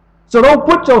destruction. So don't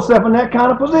put yourself in that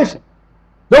kind of position.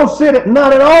 Don't sit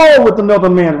not at all with another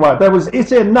man's wife. It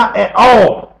said not at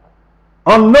all.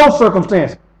 On no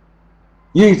circumstance.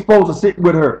 You ain't supposed to sit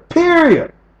with her.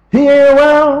 Period. He ain't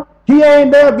around. He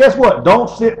ain't there. Guess what? Don't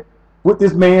sit with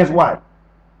this man's wife.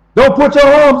 Don't put your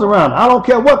arms around her. I don't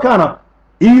care what kind of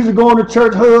easy going to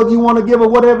church hug you want to give her,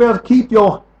 whatever else. Keep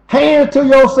your hands to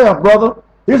yourself, brother.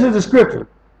 This is the scripture.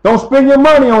 Don't spend your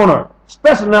money on her,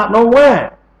 especially not no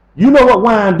wine. You know what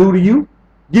wine do to you.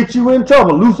 Get you in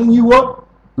trouble. Loosen you up.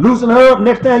 Loosen her up.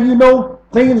 Next time you know,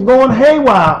 things going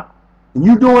haywire. And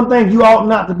you doing things you ought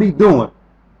not to be doing.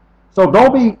 So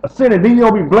don't be sinning. Then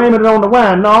you'll be blaming it on the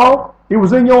wine. No, it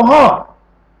was in your heart.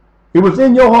 It was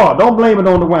in your heart. Don't blame it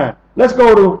on the wine. Let's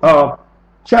go to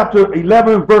chapter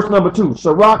 11, verse number 2.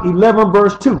 Sirach 11,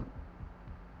 verse 2.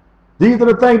 These are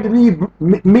the things that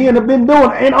these men have been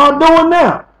doing and are doing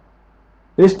now.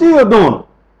 They're still doing them.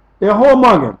 They're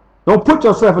whoremongering. Don't put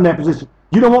yourself in that position.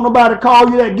 You don't want nobody to call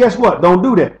you that. Guess what? Don't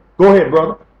do that. Go ahead,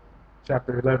 brother.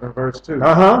 chapter 11, verse 2.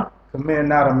 Commend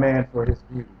not a man for his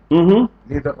beauty,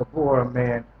 neither abhor a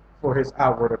man for his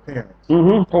outward appearance.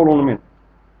 Hold on a minute.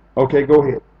 Okay, go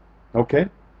ahead. Okay.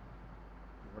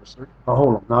 Verse 3. Oh,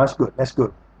 hold on. No, that's good. That's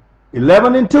good.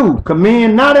 11 and 2.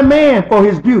 Commend not a man for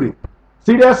his beauty.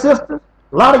 See that, sisters?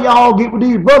 A lot of y'all get with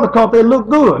these brothers because they look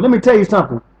good. Let me tell you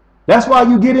something. That's why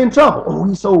you get in trouble.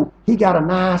 Oh, he got a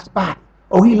nice body.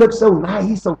 Oh, he looks so nice.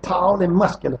 He's so tall and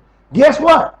muscular. Guess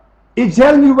what? It's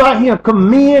telling you right here,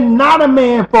 commend not a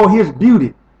man for his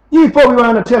beauty. You ain't supposed to be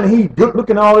around there telling he good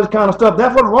looking, all this kind of stuff.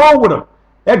 That's what's wrong with them.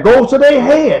 That goes to their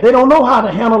head. They don't know how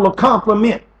to handle a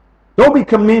compliment. Don't be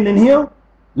commending him. A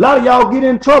lot of y'all get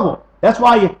in trouble. That's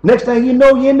why next thing you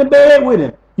know, you're in the bed with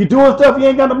him. You're doing stuff you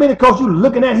ain't got no minute because you're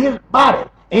looking at his body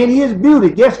and his beauty.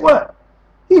 Guess what?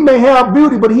 He may have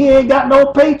beauty, but he ain't got no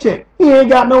paycheck. He ain't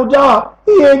got no job.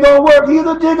 He ain't gonna work. He's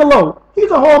a gigolo.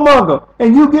 He's a whoremonger.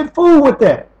 And you get fooled with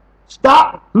that.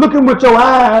 Stop looking with your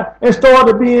eyes and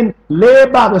start being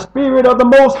led by the Spirit of the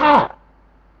Most High.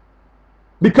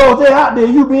 Because they're out there,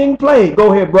 you being played.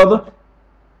 Go ahead, brother.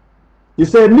 You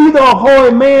said, neither a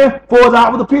hoary man for his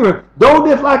outward appearance. Don't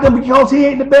dislike him because he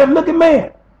ain't the best looking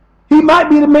man. He might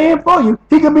be the man for you.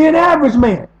 He could be an average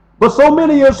man. But so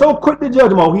many of you are so quick to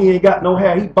judge him. Oh, he ain't got no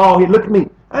hair. He bald head. Look at me.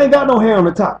 I ain't got no hair on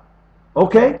the top.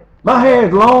 Okay? My hair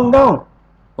is long gone.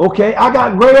 Okay? I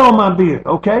got gray on my beard.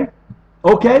 Okay?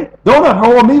 Okay? Don't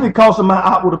abhor me because of my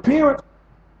outward appearance.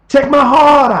 Check my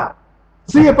heart out.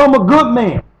 See if I'm a good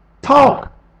man.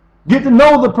 Talk. Get to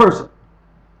know the person.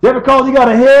 Just because he got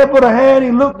a head for the hair and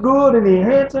he look good and he's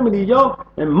handsome and he's young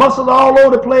and muscles all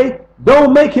over the place,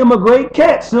 don't make him a great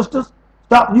cat, sisters.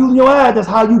 Stop using your eyes. That's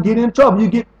how you get in trouble. You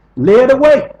get led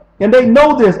away. And they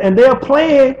know this, and they're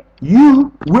playing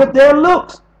you with their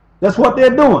looks. That's what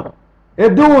they're doing.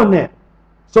 They're doing that.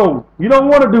 So you don't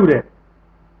want to do that.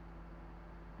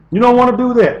 You don't want to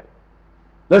do that.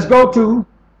 Let's go to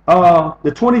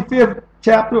the 25th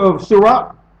chapter of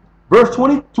Sirach, verse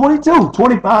 22,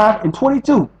 25 and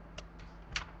 22.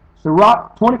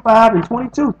 Sirach 25 and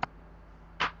 22.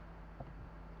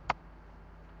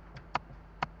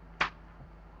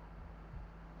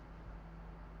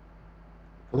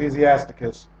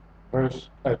 Ecclesiasticus,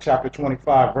 chapter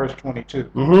 25, verse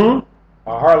 22. A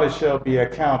harlot shall be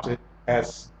accounted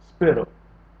as spittle,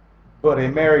 but a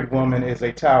married woman is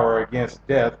a tower against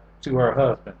death to her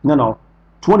husband. No.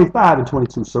 25 and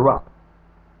 22, Sirach.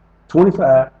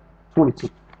 25, 22.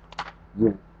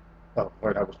 Yeah. Oh,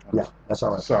 wait, that was 20. Yeah, that's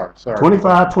all right. Sorry.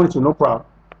 25, 22, no problem.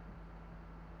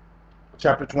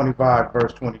 Chapter 25,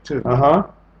 verse 22.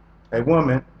 A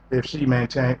woman, if she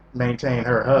maintain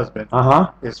her husband,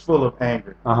 is full of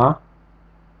anger,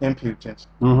 impudence,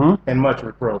 and much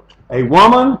reproach. A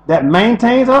woman that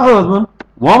maintains her husband,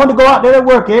 woman to go out there to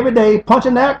work every day,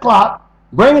 punching that clock,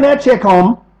 bringing that check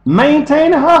home,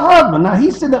 maintaining her husband. Now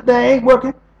he's sitting up there, ain't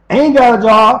working, ain't got a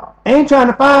job, ain't trying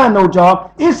to find no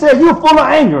job. It says you're full of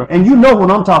anger, and you know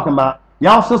what I'm talking about.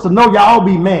 Y'all sisters know y'all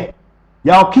be mad.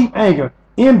 Y'all keep anger,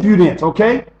 impudence,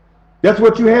 okay? That's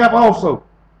what you have also.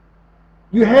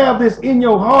 You have this in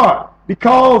your heart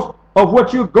because of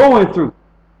what you're going through.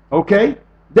 Okay?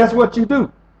 That's what you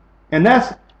do. And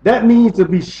that means to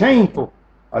be shameful.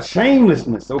 A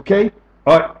shamelessness, okay?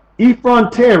 Or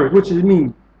effrontery, which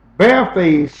means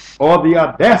barefaced or the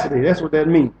audacity. That's what that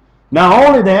means. Not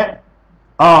only that,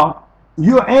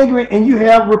 you're angry and you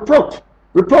have reproach.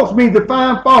 Reproach means to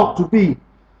find fault, to be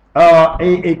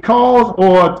a cause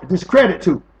or discredit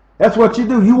to. That's what you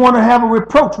do. You want to have a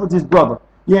reproach with this brother.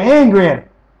 You're angry at him.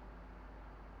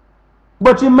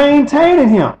 But you're maintaining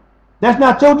him. That's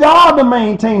not your job to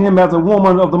maintain him as a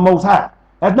woman of the Most High.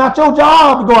 That's not your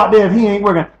job to go out there if he ain't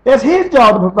working. That's his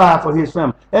job to provide for his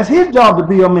family. That's his job to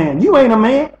be a man. You ain't a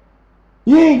man.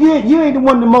 You ain't the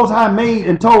one the Most High made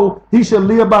and told he should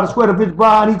live by the sweat of his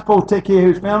brow and he's supposed to take care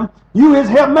of his family. You his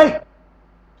helpmate.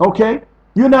 Okay?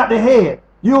 You're not the head.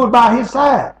 You're by his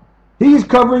side. He's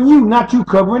covering you, not you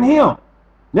covering him.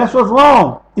 That's what's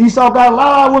wrong. Esau got a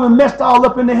lot of women messed all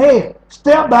up in the head.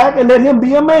 Step back and let him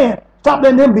be a man. Stop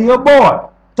letting him be a boy.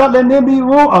 Stop letting him be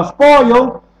a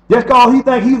spoil just because he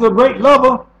think he's a great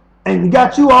lover and he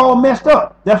got you all messed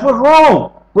up. That's what's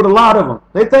wrong with a lot of them.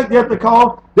 They think that's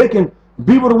because they can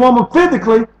be with a woman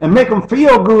physically and make them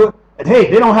feel good. And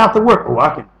hey, they don't have to work. Oh,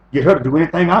 I can get her to do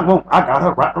anything I want. I got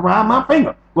her right around my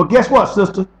finger. Well, guess what,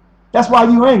 sister? That's why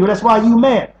you angry. That's why you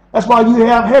mad. That's why you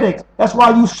have headaches. That's why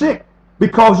you sick.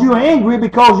 Because you're angry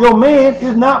because your man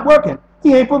is not working.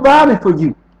 He ain't providing for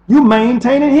you. You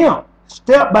maintaining him.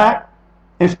 Step back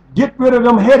and get rid of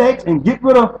them headaches and get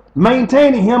rid of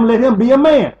maintaining him. Let him be a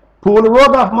man. Pull the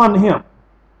rug off from under him.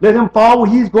 Let him fall where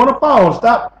he's going to fall.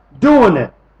 Stop doing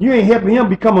that. You ain't helping him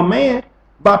become a man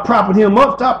by propping him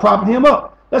up. Stop propping him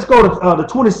up. Let's go to the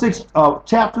 26th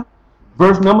chapter,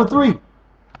 verse number 3.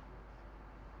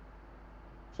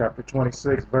 Chapter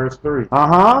 26, verse 3.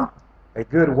 Uh-huh. A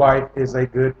good wife is a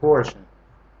good portion,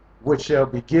 which shall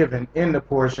be given in the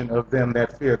portion of them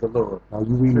that fear the Lord. Now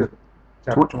you read it.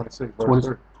 Chapter 26, verse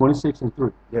 3. 26 and 3.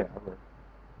 Yeah, I read.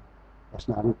 That's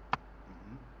not it.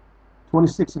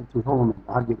 26 and 3. Hold on a minute.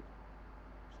 I'll get it.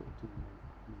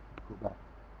 Go back.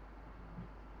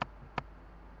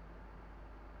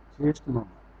 Just a moment.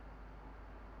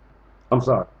 I'm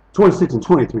sorry. 26 and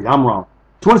 23. I'm wrong.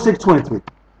 26, 23.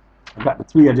 I got the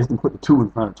 3. I just didn't put the 2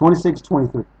 in front of it. 26,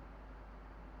 23.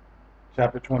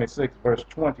 Chapter 26, verse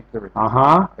 23.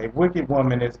 Uh-huh. A wicked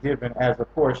woman is given as a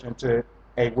portion to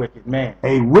a wicked man.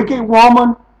 A wicked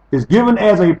woman is given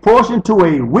as a portion to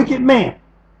a wicked man.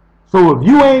 So if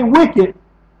you ain't wicked,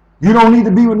 you don't need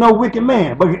to be with no wicked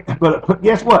man. But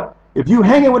guess what? If you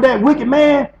hanging with that wicked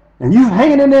man and you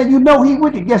hanging in there, you know he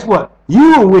wicked. Guess what?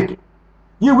 You are wicked.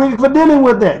 You're wicked for dealing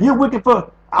with that. You're wicked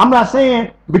for. I'm not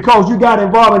saying because you got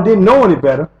involved and didn't know any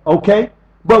better, okay?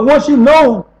 But once you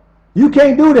know, you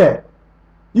can't do that.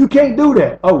 You can't do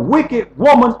that. A wicked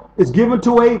woman is given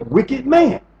to a wicked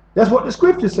man. That's what the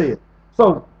scripture says.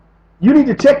 So you need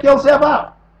to check yourself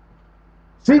out.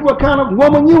 See what kind of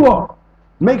woman you are.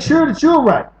 Make sure that you're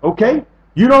right, okay?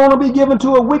 You don't want to be given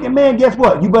to a wicked man. Guess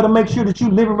what? You better make sure that you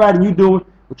living right and you doing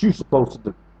what you're supposed to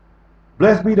do.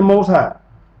 Blessed be the Most High.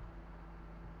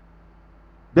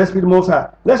 Blessed be the Most High.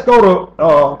 Let's go to,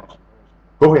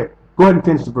 go ahead. Go ahead and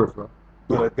finish the verse, bro.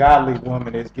 But a godly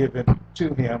woman is given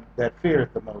to him that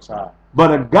feareth the Most High.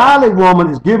 But a godly woman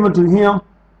is given to him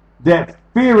that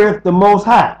feareth the Most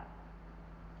High.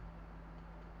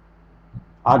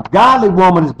 A godly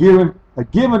woman is given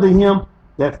to him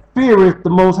that feareth the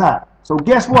Most High. So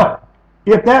guess what?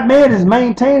 If that man is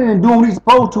maintaining and doing what he's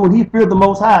supposed to and he fears the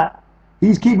Most High,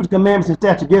 he's keeping the commandments and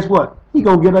statutes, guess what? He's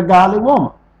going to get a godly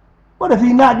woman. But if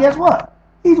he's not, guess what?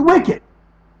 He's wicked.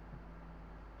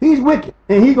 He's wicked.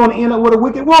 And he's going to end up with a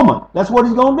wicked woman. That's what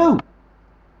he's going to do.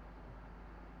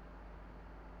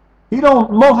 He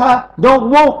don't, Most High don't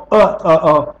want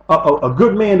a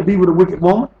good man to be with a wicked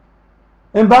woman.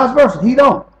 And vice versa. He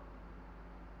don't.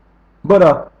 But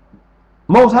a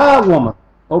Most High woman,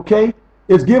 okay,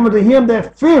 is given to him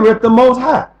that feareth the Most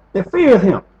High. That feareth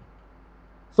him.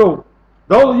 So,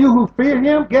 those of you who fear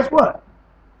him, guess what?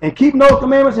 And keeping those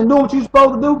commandments and doing what you're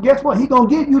supposed to do, guess what? He's going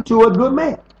to get you to a good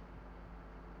man.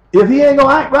 If he ain't going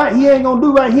to act right, he ain't going to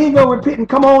do right, he ain't going to repent and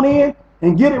come on in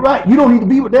and get it right, you don't need to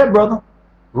be with that, brother.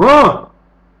 Run.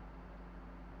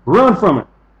 Run from it.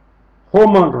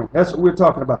 Whoremongering. That's what we're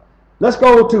talking about. Let's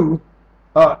go to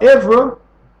Ezra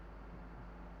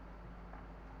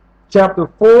chapter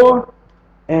 4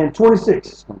 and 26.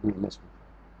 It's going to be in this one.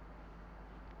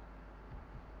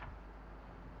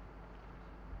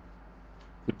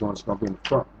 Keep going. It's going to be in the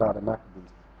front about the Maccabees.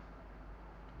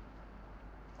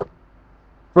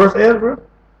 First Ezra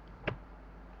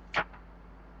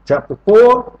chapter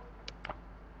 4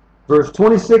 verse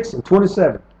 26 and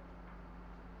 27.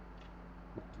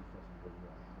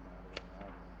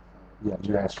 Yeah,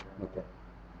 yes. Okay.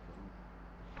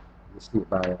 Let's see it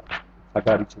by I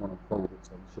got each one unfolded,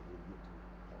 so we should be able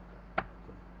to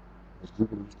get to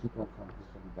it. Okay. Just keep on coming.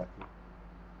 Just coming back here.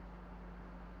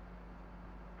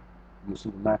 You see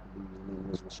the Maccabees and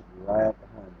then Israel should be right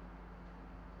behind it.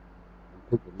 And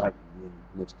people might be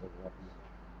mixed up right here.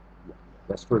 Yeah,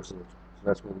 that's first Ezra. So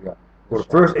that's where we are. Go to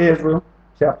first Ezra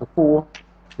chapter 4,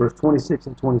 verse 26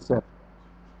 and 27.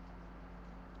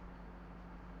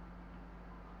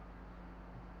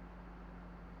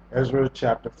 Ezra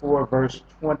chapter 4, verse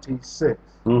 26.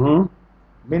 Mm-hmm.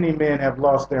 Many men have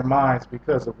lost their minds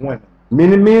because of women.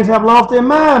 Many men have lost their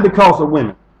mind because of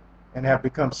women. And have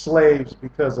become slaves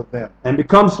because of them. And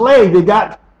become slaves. They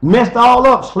got messed all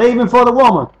up, slaving for the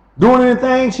woman, doing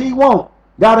anything she wants.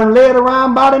 Got them led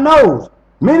around by the nose.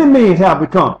 Many men have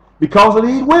become because of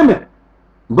these women.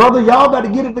 Brother, y'all got to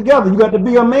get it together. You got to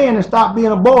be a man and stop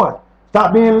being a boy.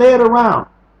 Stop being led around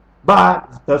by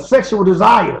the sexual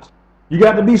desires. You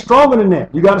got to be stronger than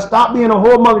that. You got to stop being a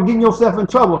whoremonger, getting yourself in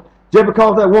trouble just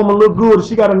because that woman look good and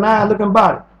she got a nice looking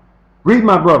body. Read,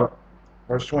 my brother.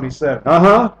 Verse 27.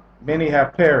 Uh-huh. Many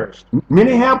have perished.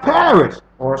 Many have perished.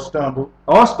 Or stumbled.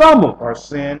 Or stumbled. Or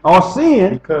sinned. Or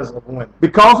sinned. Because of women.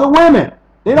 Because of women.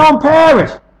 They don't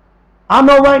perish. I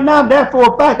know right now that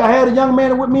for a fact. I had a young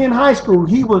man with me in high school.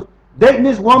 He was dating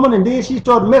this woman and then she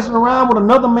started messing around with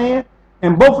another man.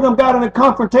 And both of them got in a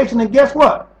confrontation. And guess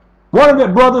what? One of the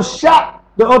brothers shot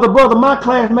the other brother, my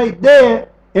classmate, dead.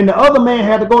 And the other man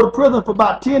had to go to prison for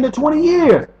about 10 to 20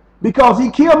 years. Because he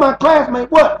killed my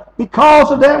classmate. What?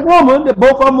 because of that woman that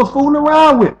both of them was fooling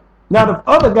around with. Now the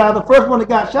other guy, the first one that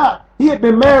got shot, he had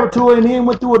been married to her and then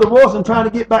went through a divorce and trying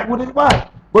to get back with his wife.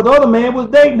 But the other man was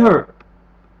dating her.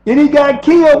 And he got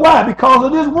killed. Why? Because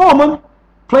of this woman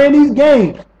playing these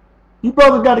games. You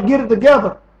brothers got to get it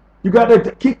together. You got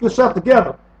to keep yourself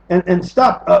together and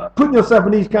stop putting yourself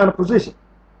in these kind of positions.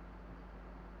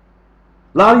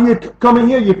 A lot of you come in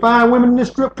here, you find women in this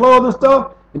strip club and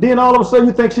stuff, and then all of a sudden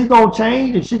you think she's going to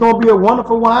change and she's going to be a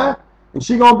wonderful wife and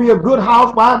she's going to be a good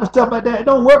housewife and stuff like that. It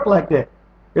don't work like that.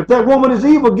 If that woman is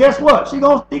evil, guess what? She's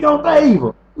going to stay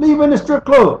evil. Leave her in the strip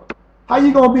club. How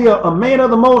you going to be a man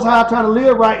of the Most High trying to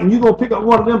live right and you going to pick up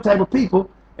one of them type of people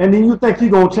and then you think you're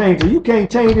going to change her? You can't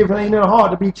change if it ain't in her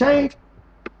heart to be changed.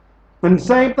 And the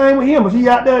same thing with him. If he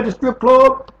out there at the strip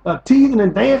club teasing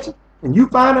and dancing and you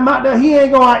find him out there, he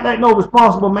ain't going to act like no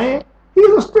responsible man. He's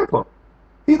a stripper.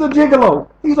 He's a gigolo.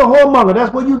 He's a whoremonger.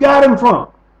 That's where you got him from.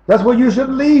 That's where you should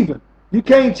leave him. You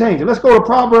can't change it. Let's go to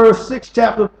Proverbs 6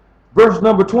 chapter verse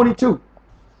number 22.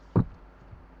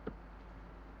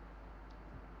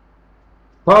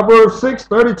 Proverbs 6,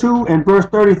 32 and verse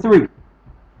 33.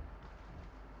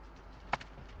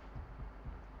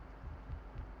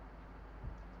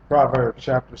 Proverbs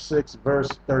chapter 6 verse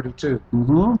 32.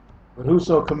 Mm-hmm. But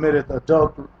whoso committeth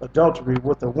adultery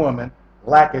with a woman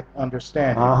lacketh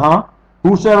understanding.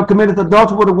 Whosoever committeth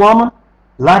adultery with a woman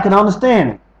lacketh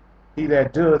understanding. He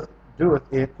that doeth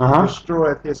it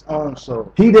destroyeth his own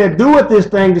soul. He that doeth this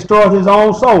thing destroyeth his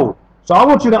own soul. So I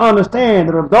want you to understand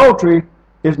that adultery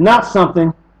is not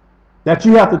something that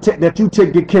you have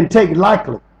to can take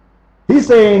lightly. He's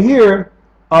saying here,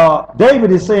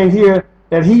 David is saying here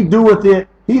that he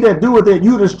that doeth it,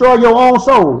 you destroy your own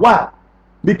soul. Why?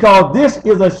 Because this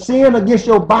is a sin against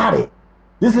your body.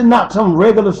 This is not some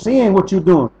regular sin what you're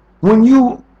doing. When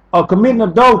you are committing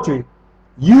adultery,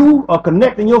 you are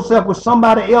connecting yourself with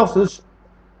somebody else's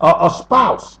a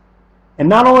spouse. And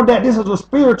not only that, this is a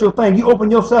spiritual thing. You open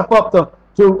yourself up to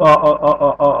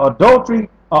adultery,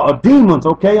 demons,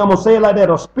 okay? I'm going to say it like that,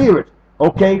 or spirits,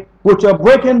 okay? Which are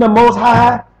breaking the Most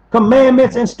High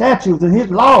commandments and statutes and his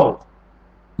laws.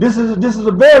 This is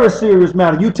a very serious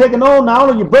matter. You're taking on, not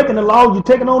only you're breaking the laws, you're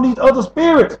taking on these other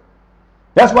spirits.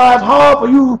 That's why it's hard for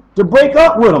you to break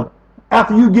up with them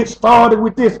after you get started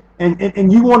with this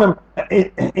and you want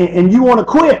to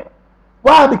quit.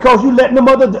 Why? Because you letting them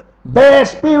other bad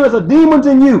spirits or demons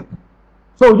in you.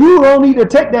 So you don't need to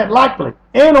take that lightly.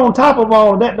 And on top of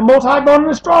all of that, the Most High going to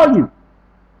destroy you.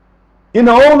 In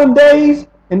the olden days,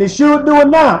 and they should do it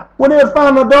now, when they were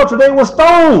found in adultery, they were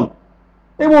stoned.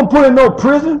 They won't put in no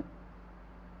prison.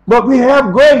 But we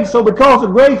have grace, so because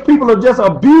of grace, people are just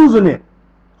abusing it,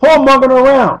 whoremongering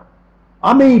around.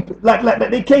 I mean,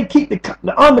 like they can't keep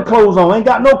the underclothes on, ain't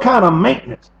got no kind of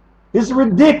maintenance. It's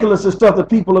ridiculous the stuff that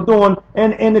people are doing,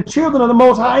 and the children of the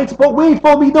Most High we ain't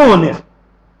supposed to be doing this.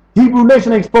 Hebrew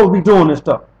nation ain't supposed to be doing this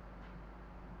stuff.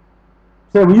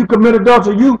 Say when you commit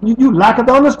adultery, you lack of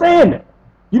understanding.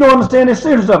 You don't understand this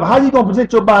serious stuff. How you gonna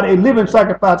present your body a living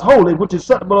sacrifice, holy, which is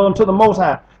acceptable unto the Most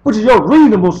High, which is your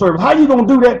reasonable service? How you gonna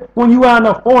do that when you are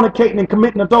now fornicating and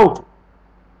committing adultery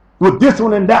with this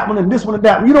one and that one and this one and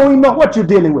that one? You don't even know what you're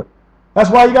dealing with. That's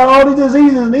why you got all these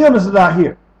diseases and illnesses out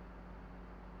here.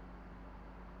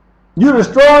 You're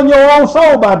destroying your own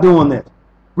soul by doing this.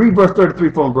 Read verse 33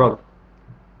 for him, brother.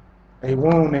 A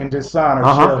wound and dishonor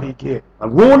shall he get. A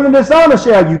wound and dishonor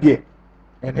shall you get.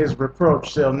 And his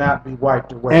reproach shall not be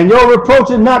wiped away. And your reproach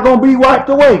is not going to be wiped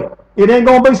away. It ain't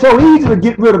going to be so easy to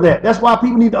get rid of that. That's why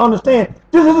people need to understand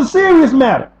this is a serious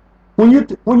matter. When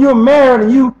you're married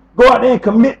and you go out there and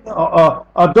commit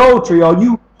adultery, or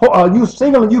you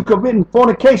single and you committing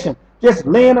fornication, just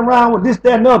laying around with this,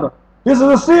 that, and other. This is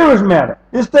a serious matter.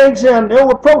 This thing your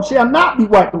reproach shall not be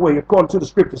wiped away according to the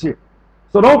scriptures here.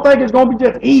 So don't think it's going to be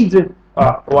just easy.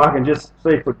 I can just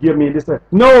say forgive me and this, that.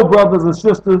 No, brothers and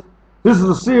sisters. This is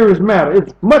a serious matter.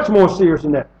 It's much more serious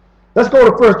than that. Let's go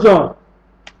to 1 John.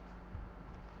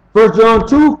 1 John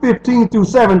 2, 15 through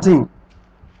 17.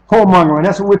 Whoremongering.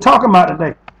 That's what we're talking about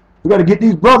today. We got to get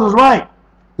these brothers right.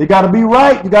 They got to be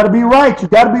right. You got to be right. You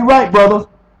got to be right, brothers.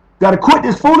 You got to quit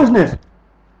this foolishness.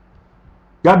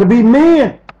 Got to be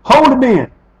men. Holy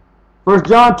men. 1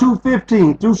 John 2,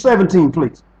 15 through 17,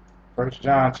 please. 1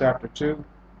 John chapter 2.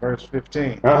 Verse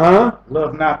 15.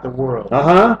 Love not the world.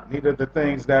 Neither the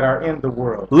things that are in the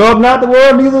world. Love not the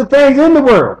world, neither the things in the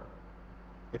world.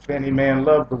 If any man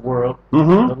love the world, the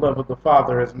love of the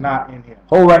Father is not in him.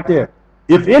 Hold right there.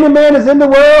 If any man is in the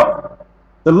world,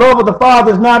 the love of the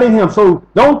Father is not in him. So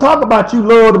don't talk about you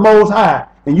love the Most High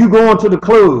and you going to the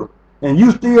club and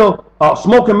you still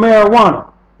smoking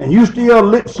marijuana and you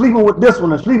still sleeping with this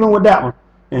one and sleeping with that one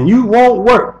and you won't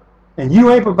work and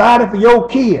you ain't providing for your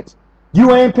kids.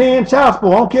 You ain't paying child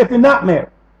support. I don't care if you're not married.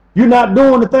 You're not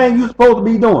doing the thing you're supposed to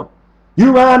be doing.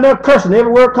 You around there cursing.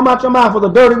 Every word come out your mouth with a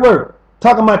dirty word.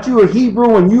 Talking about you a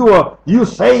Hebrew and you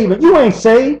saved. And you ain't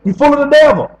saved. You full of the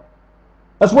devil.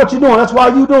 That's what you're doing. That's why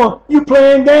you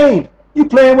playing games. You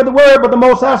playing with the word, but the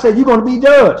Most High said you're going to be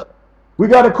judged. We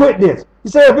got to quit this. He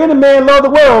said, if any man love the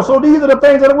world, so these are the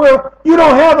things of the world, you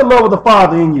don't have the love of the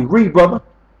Father in you. Read, brother.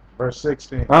 Verse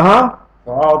 16. Uh-huh.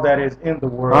 For all that is in the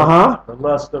world, the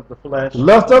lust of the flesh, the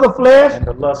lust of the flesh, and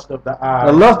the lust of the eye,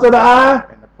 the lust of the eye,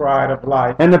 and the pride of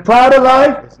life, and the pride of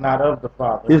life, is not of the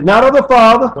Father, is not of the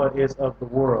Father, but is of the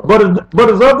world. But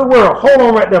is of the world. Hold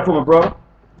on right there for me, brother.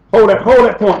 Hold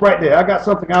that point right there. I got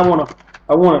something I want to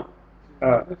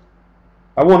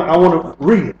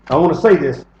read it. I want to say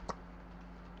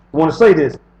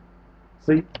this.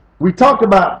 See, we talked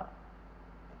about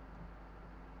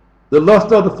the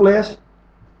lust of the flesh,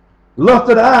 lust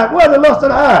of the eye. What is the lust of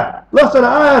the eye? Lust of the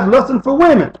eye is lusting for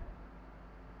women.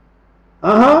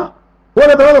 What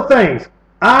are the other things?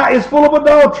 Eye is full of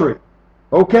adultery.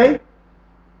 Okay?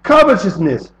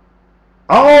 Covetousness.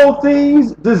 All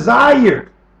things desired.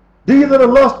 These are the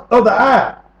lust of the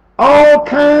eye. All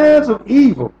kinds of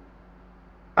evil.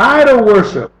 Idol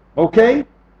worship. Okay?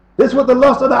 This is what the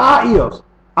lust of the eye is.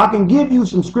 I can give you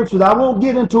some scriptures. I won't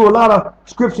get into a lot of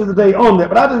scriptures today on that,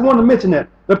 but I just want to mention that.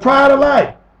 The pride of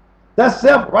life. That's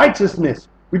self-righteousness.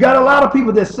 We got a lot of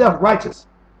people that's self-righteous.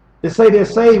 They say they're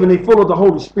saved and they're full of the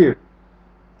Holy Spirit.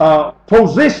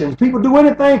 Positions. People do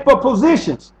anything for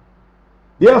positions.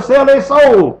 They'll sell their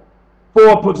soul for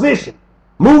a position.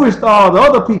 Movie stars,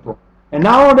 other people. And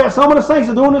not only that, some of the saints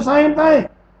are doing the same thing.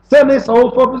 Selling their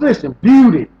soul for a position.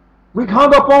 Beauty. We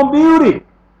hung up on beauty.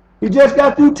 He just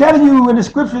got through telling you in the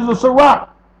scriptures of Sirach.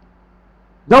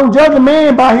 Don't judge a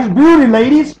man by his beauty,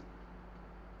 ladies.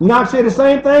 You not say the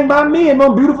same thing about men,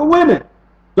 on beautiful women.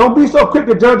 Don't be so quick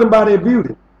to judge them by their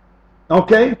beauty.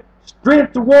 Okay?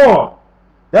 Strength to war.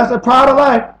 That's the pride of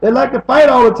life. They like to fight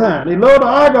all the time. They love to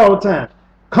argue all the time.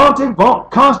 Constant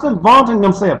vaunting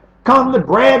themselves. Constantly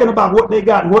bragging about what they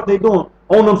got and what they're doing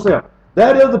on themselves.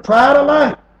 That is the pride of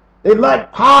life. They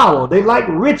like power. They like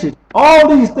riches. All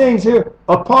these things here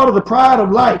are part of the pride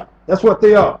of life. That's what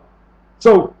they are.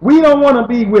 So we don't want to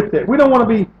be with that. We don't want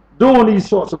to be doing these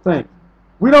sorts of things.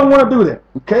 We don't want to do that.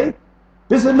 Okay?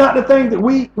 This is not the thing that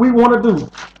we want to do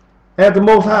as the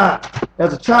Most High,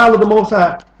 as a child of the Most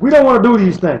High. We don't want to do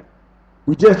these things.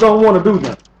 We just don't want to do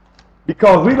them.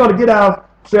 Because we're going to get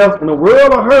ourselves in a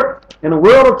world of hurt, in a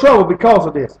world of trouble because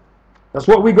of this. That's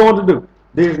what we're going to do.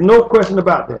 There's no question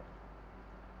about that.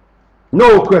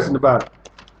 No question about it.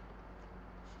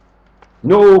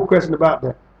 No question about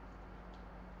that.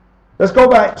 Let's go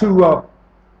back to,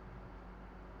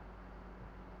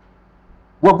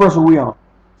 what verse are we on?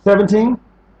 17?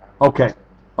 Okay.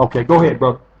 Okay, go ahead,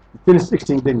 brother. You finished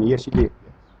 16, didn't you? Yes, you did.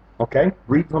 Okay,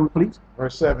 read from it, please.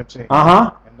 Verse 17.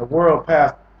 And the world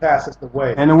passes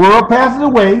away. And the world passes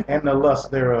away. And the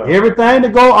lust thereof. Everything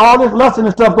that go, all this lusting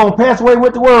and stuff going to pass away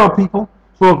with the world, people.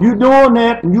 So if you're doing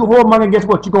that and you hoard money, guess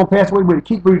what? You're going to pass away with it.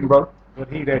 Keep reading, brother. But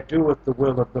he that doeth the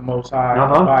will of the Most High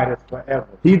abideth forever.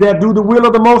 He that do the will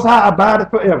of the Most High abideth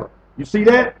forever. You see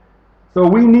that? So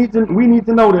we need to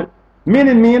know that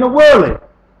men are worldly.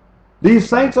 These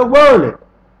saints are worldly.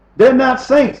 They're not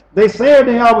saints. They say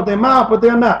they are with their mouth, but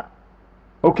they're not.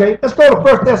 Okay, let's go to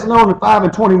 1 Thessalonians 5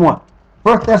 and 21.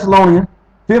 1 Thessalonians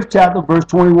 5th chapter, verse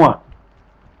 21.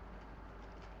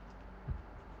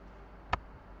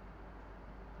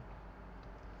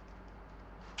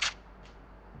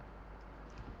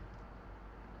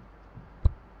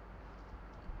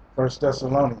 First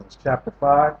Thessalonians chapter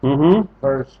 5,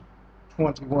 verse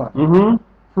 21.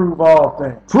 Prove all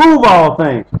things. Prove all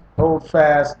things. Hold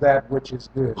fast that which is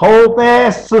good. Hold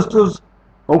fast, sisters,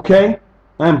 okay?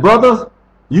 And brothers,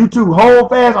 you too, hold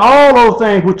fast all those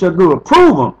things which are good.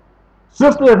 Prove them.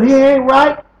 Sister, if he ain't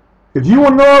right, if you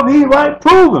want to know if he's right,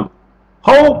 prove him.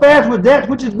 Hold fast with that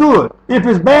which is good. If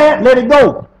it's bad, let it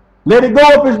go. Let it go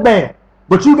if it's bad.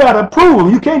 But you got to prove him.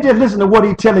 You can't just listen to what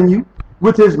he's telling you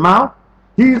with his mouth.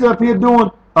 He's up here doing,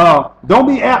 don't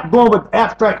be going with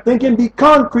abstract thinking, be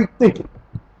concrete thinking.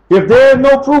 If there is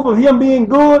no proof of him being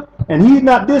good and he's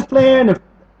not displaying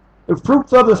the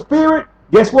fruits of the Spirit,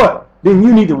 guess what? Then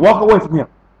you need to walk away from him.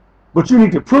 But you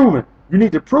need to prove it. You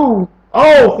need to prove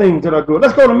all things that are good.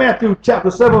 Let's go to Matthew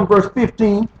chapter 7, verse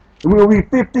 15, and we'll read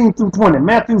 15 through 20.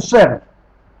 Matthew 7.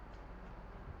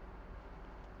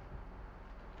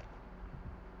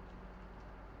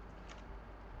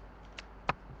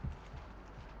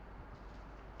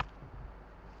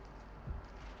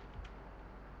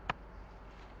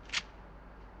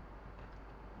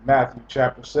 Matthew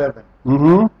chapter 7,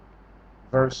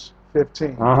 verse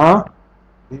 15.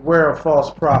 Beware of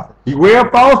false prophets. Beware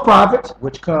of false prophets.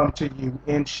 Which come to you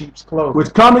in sheep's clothing.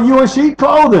 Which come to you in sheep's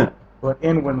clothing. But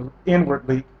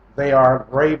inwardly they are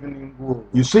ravening wolves.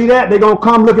 You see that? They're going to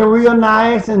come looking real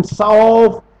nice and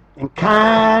soft and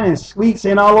kind and sweet,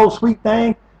 saying all those sweet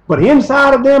things. But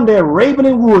inside of them, they're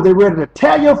ravening wolves. They're ready to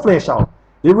tear your flesh off.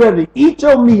 They're ready to eat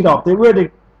your meat off. They're ready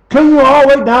to clean you all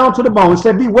the way down to the bone. It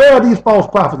said, beware of these false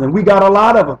prophets. And we got a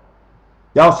lot of them.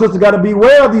 Y'all sisters got to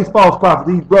beware of these false prophets.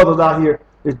 These brothers out here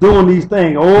is doing these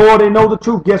things. Oh, they know the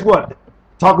truth. Guess what?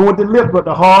 Talking with the lip, but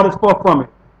the heart is far from it.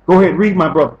 Go ahead, read, my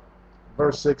brother.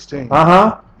 Verse 16.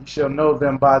 You shall know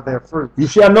them by their fruit. You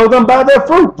shall know them by their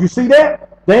fruit. You see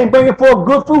that? They ain't bringing forth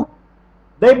good fruit.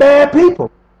 They bad people.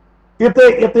 If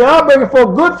they are bringing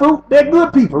forth good fruit, they're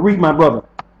good people. Read, my brother.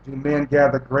 Do men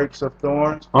gather grapes of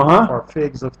thorns or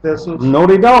figs of thistles? No,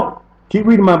 they don't. Keep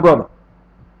reading, my brother.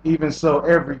 Even so,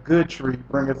 every good tree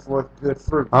bringeth forth good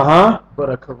fruit. But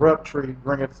a corrupt tree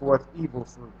bringeth forth evil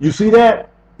fruit. You see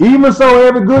that? Even so,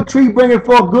 every good tree bringeth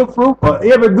forth good fruit, or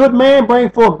every good man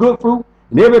bring forth good fruit,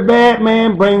 and every bad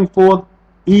man bring forth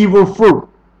evil fruit.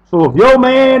 So if your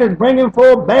man is bringing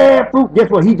forth bad fruit, guess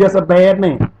what? He's just a bad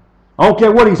man. I don't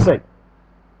care what he say.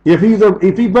 If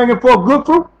he's bringing forth good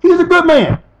fruit, he's a good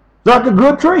man. Like a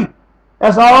good tree.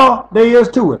 That's all there is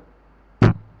to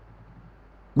it.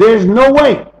 There's no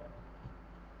way,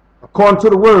 according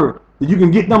to the word, that you can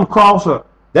get them crossed up.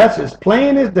 That's as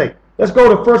plain as day. Let's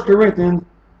go to 1 Corinthians.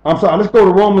 Let's go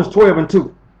to Romans 12 and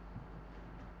 2.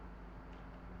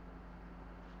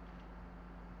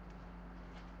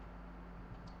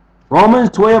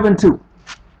 Romans 12 and 2.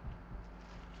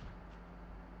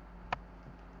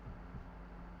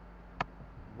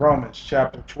 Romans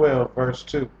chapter 12, verse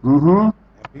 2. And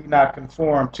be not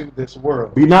conformed to this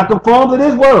world. Be not conformed to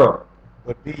this world.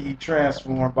 But be ye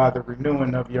transformed by the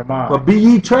renewing of your mind. But be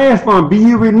ye transformed, be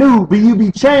ye renewed, be ye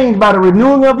be changed by the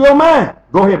renewing of your mind.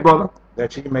 Go ahead, brother.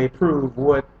 That ye may prove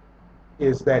what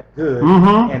is that good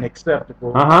and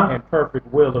acceptable and perfect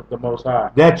will of the Most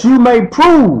High. That you may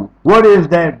prove what is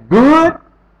that good.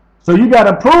 So you got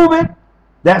to prove it.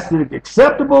 That's the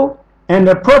acceptable and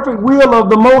the perfect will of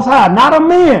the Most High. Not a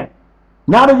man.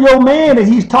 Not of your man that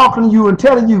he's talking to you and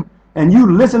telling you and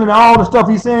you listening to all the stuff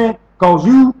he's saying because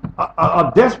you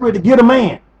are desperate to get a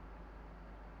man.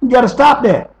 You got to stop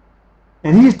that.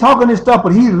 And he's talking this stuff,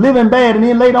 but he's living bad, and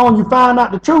then later on you find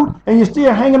out the truth, and you're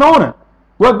still hanging on it.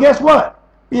 Well, guess what?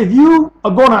 If you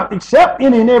are going to accept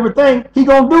any and everything, he's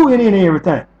going to do any and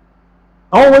everything.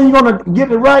 The only way you're going to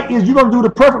get it right is you're going to do the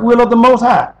perfect will of the Most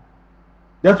High.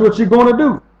 That's what you're going to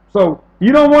do. So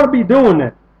you don't want to be doing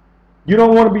that. You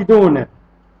don't want to be doing that.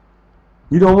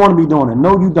 You don't want to be doing it.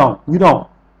 No, you don't. You don't.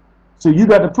 So you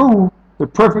got to prove the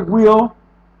perfect will,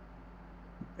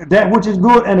 that which is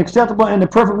good and acceptable, and the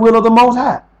perfect will of the Most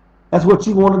High. That's what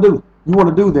you want to do. You want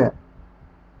to do that.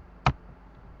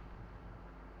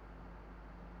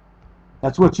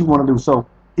 That's what you want to do. So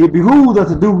it behooves us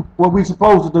to do what we're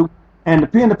supposed to do and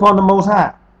depend upon the Most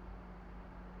High.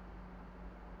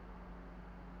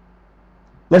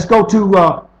 Let's go to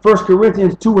 1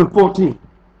 Corinthians 2 and 14.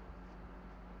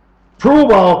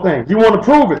 Prove all things. You want to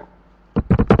prove it.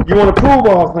 You want to prove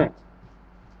all things.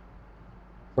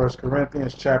 1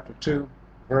 Corinthians chapter 2,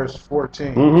 verse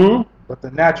 14. But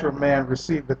the natural man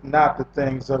receiveth not the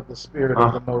things of the Spirit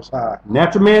of the Most High.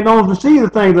 Natural man don't receive the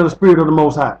things of the Spirit of the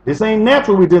Most High. This ain't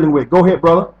natural we're dealing with. Go ahead,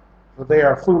 brother. For they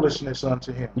are foolishness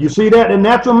unto him. You see that? The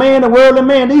natural man, the worldly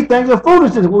man, these things are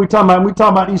foolishness. What we talking about? We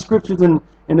talking about these scriptures and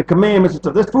the commandments and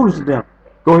stuff. That's foolish to them.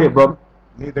 Go ahead, brother.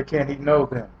 Neither can he know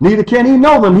them. Neither can he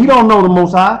know them. He don't know the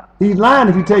Most High. He's lying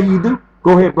if he tell you do.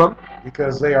 Go ahead, brother.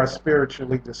 Because they are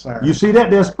spiritually discerned. You see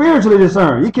that? They're spiritually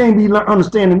discerned. You can't be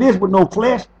understanding this with no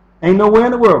flesh. Ain't nowhere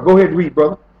in the world. Go ahead and read,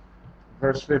 brother.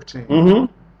 Verse 15.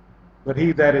 But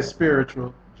he that is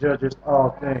spiritual judges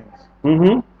all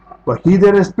things. But he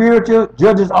that is spiritual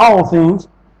judges all things.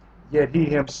 Yet he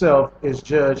himself is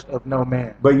judged of no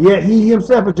man. But yet he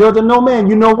himself is judged of no man.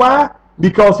 You know why?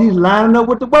 Because he's lining up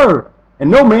with the word.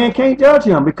 And no man can't judge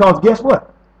him. Because guess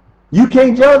what? You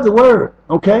can't judge the word.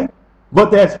 Okay?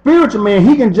 But that spiritual man,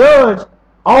 he can judge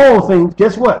all things.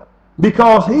 Guess what?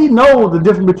 Because he knows the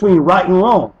difference between right and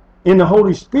wrong. And the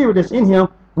Holy Spirit that's in him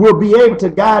will be able to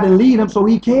guide and lead him so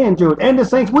he can judge. And the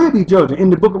saints will be judging. In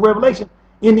the book of Revelation,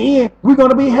 in the end, we're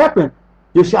going to be helping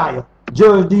Yeshua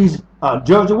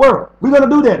judge the world. We're going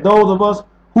to do that. Those of us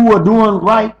who are doing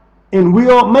right and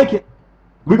we'll make it,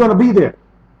 we're going to be there.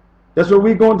 That's what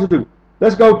we're going to do.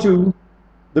 Let's go to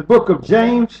the book of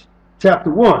James, chapter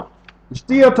 1.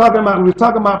 We're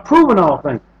talking about proving all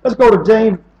things. Let's go to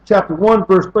James chapter 1,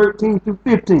 verse 13 through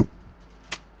 15.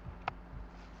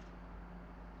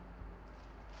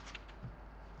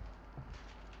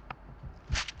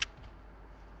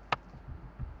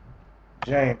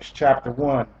 James chapter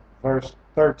 1, verse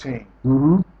 13.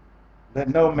 Let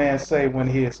no man say when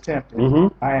he is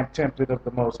tempted, I am tempted of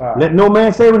the Most High. Let no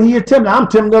man say when he is tempted, I'm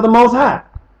tempted of the Most High.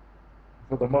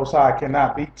 For the Most High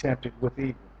cannot be tempted with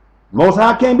evil. Most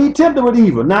High can't be tempted with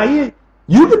evil. Now, you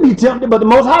can be tempted, but the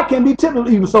Most High can't be tempted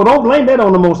with evil. So don't blame that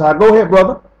on the Most High. Go ahead,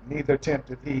 brother. Neither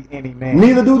tempted he any man.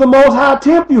 Neither do the Most High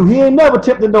tempt you. He ain't never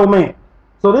tempted no man.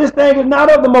 So this thing is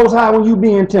not of the Most High when you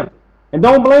being tempted. And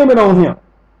don't blame it on him.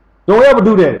 Don't ever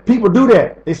do that. People do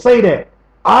that. They say that.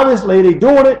 Obviously, they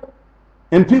doing it,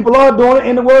 and people are doing it,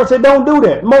 and the word said don't do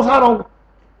that. Most High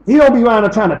he don't be around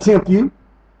there trying to tempt you.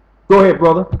 Go ahead,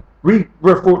 brother. Read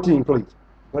verse 14, please.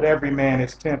 But every man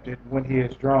is tempted when he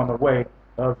is drawn away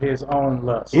of his own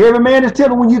lust. Every man is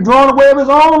tempted when you're drawn away of his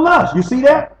own lust. You see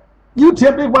that? You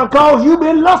tempted because you've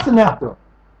been lusting after.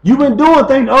 You've been doing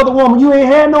things to the other woman. You ain't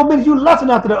had no business. You lusting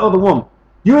after the other woman.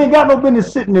 You ain't got no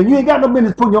business sitting there. You ain't got no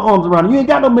business putting your arms around her. You ain't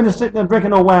got no business sitting there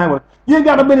drinking no wine with her. You ain't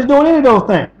got no business doing any of those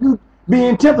things. You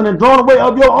being tempted and drawn away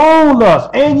of your own lust.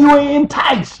 And you ain't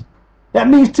enticed. That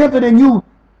means tempted and you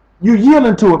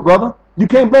yielding to it, brother. You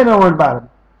can't blame no one about it.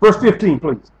 Verse 15,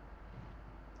 please.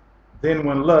 Then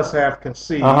when lust hath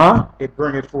conceived, it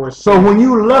bringeth forth sin. So when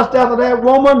you lust after that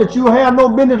woman that you have no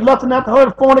business lusting after her,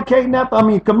 fornicating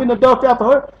after, committing adultery after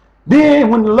her, then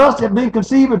when the lust has been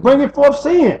conceived, it bringeth forth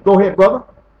sin. Go ahead, brother.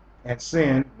 And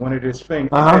sin, when it is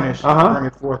finished,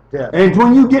 bringeth forth death. And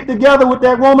when you get together with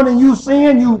that woman and you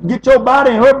sin, you get your body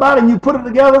and her body and you put it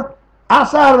together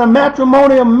outside of the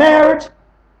matrimonial marriage,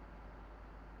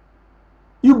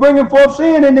 you bringing forth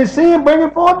sin, and this sin bringing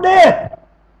forth death.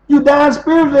 You die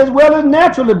spiritually as well as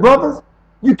naturally, brothers.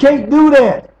 You can't do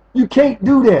that. You can't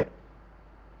do that.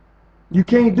 You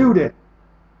can't do that.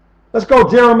 Let's go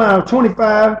Jeremiah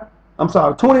 29,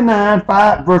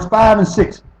 verse 5 and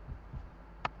 6.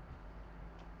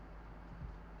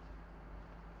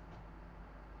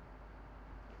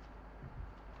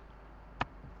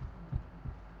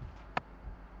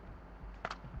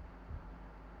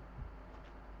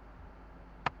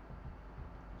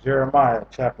 Jeremiah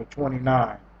chapter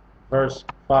 29, verse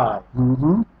 5.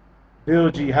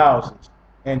 Build ye houses,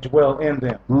 and dwell in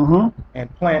them,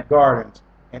 and plant gardens,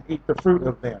 and eat the fruit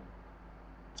of them.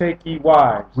 Take ye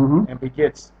wives, and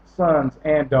beget sons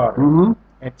and daughters,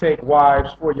 and take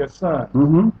wives for your sons,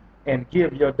 and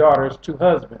give your daughters to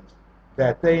husbands,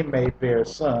 that they may bear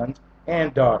sons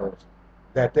and daughters,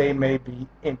 that they may be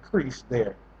increased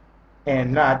there,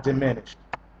 and not diminished.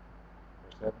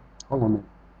 Verse 7. Hold on a minute.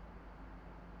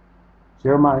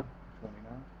 Jeremiah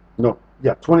 29? No,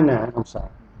 yeah, 29. I'm sorry.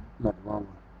 Not the wrong one.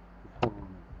 Hold on a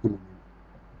minute. Give me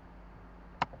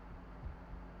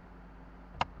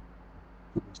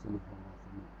a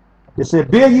minute. It said,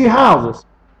 build ye houses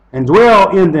and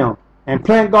dwell in them, and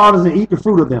plant gardens and eat the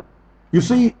fruit of them. You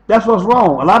see, that's what's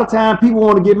wrong. A lot of times people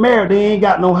want to get married. They ain't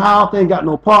got no house. They ain't got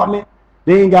no apartment.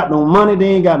 They ain't got no money. They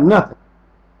ain't got nothing.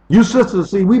 You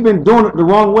sisters, see, we've been doing it the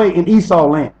wrong way in Esau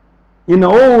land. In the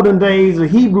olden days, the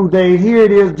Hebrew days, here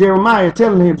it is, Jeremiah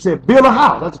telling him, said, build a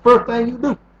house. That's the first thing you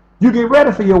do. You get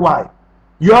ready for your wife.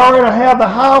 You already have the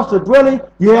house, the dwelling,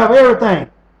 you have everything.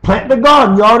 Plant the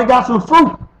garden, you already got some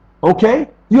fruit. Okay?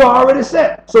 You're already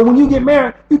set. So when you get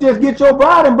married, you just get your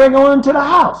bride and bring her into the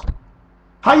house.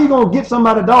 How you going to get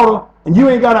somebody's daughter and you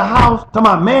ain't got a house, talking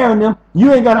about marrying them,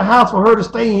 you ain't got a house for her to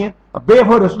stay in, a bed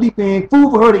for her to sleep in,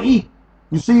 food for her to eat.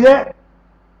 You see that?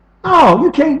 No,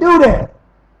 you can't do that.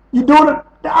 You're doing it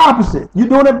the opposite. You're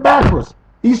doing it backwards.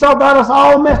 Esau got us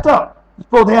all messed up. You're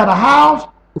supposed to have the house,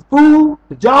 the food,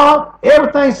 the job,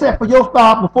 everything set for your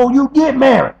spouse before you get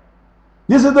married.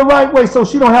 This is the right way, so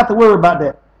she don't have to worry about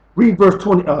that. Read verse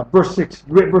 6.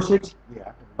 You read verse 6?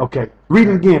 Yeah. Okay. Read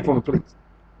it again for me, please.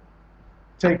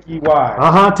 Take ye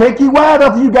wives. Take ye wives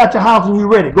after you got your house and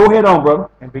you ready. Go ahead on, brother.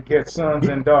 And beget sons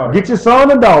and daughters. Get your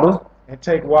son and daughters. And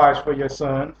take wives for your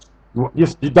sons. Your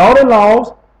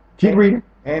daughter-in-laws. Keep reading.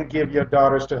 And give your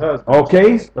daughters to husbands.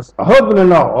 Okay, a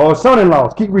husband-in-law or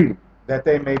son-in-laws. Keep reading. That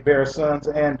they may bear sons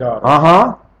and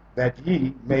daughters. That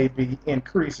ye may be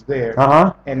increased there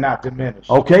and not diminished.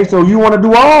 Okay, so you want to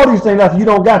do all these things after you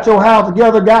don't got your house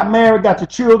together, got married, got your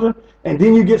children, and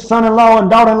then you get son-in-law and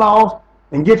daughter-in-laws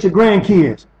and get your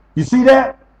grandkids. You see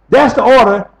that? That's the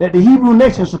order that the Hebrew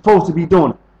nation is supposed to be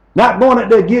doing. Not going out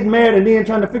there getting married and then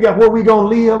trying to figure out where we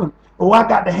going to live. And, oh, I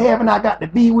got to have and I got to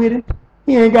be with him.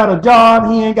 He ain't got a job.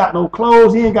 He ain't got no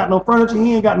clothes. He ain't got no furniture.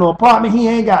 He ain't got no apartment. He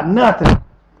ain't got nothing.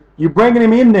 You're bringing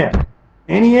him in there.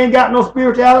 And he ain't got no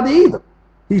spirituality either.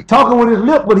 He's talking with his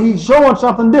lip, but he's showing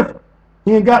something different.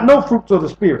 He ain't got no fruits of the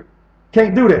Spirit.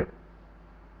 Can't do that.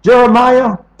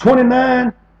 Jeremiah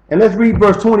 29, and let's read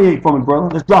verse 28 for me, brother.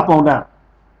 Let's drop on down.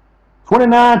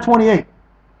 29, 28.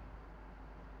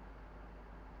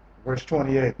 Verse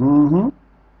 28. Mm-hmm.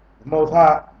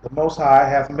 The Most High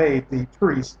hath made thee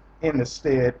priest in the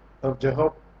stead of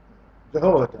Jehoiada,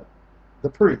 the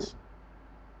priest.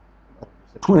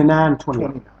 29,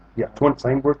 29. Yeah,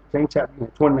 same verse, same chapter,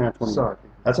 29, 29. Sorry.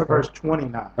 That's a verse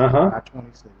 29, not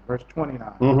 26. Verse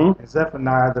 29. And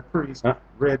Zephaniah the priest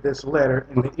read this letter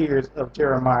in the ears of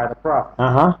Jeremiah the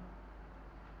prophet.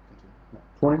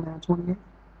 29, 28?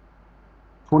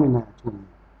 29, 28.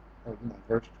 Oh, you know,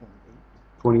 verse 28.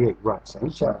 28, right.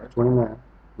 Same chapter, 29,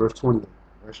 verse 28.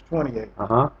 Verse 28.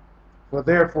 For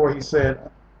therefore he said,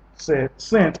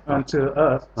 sent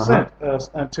us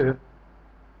unto,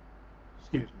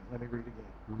 excuse me, let me read again.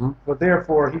 For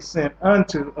therefore he sent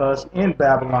unto us in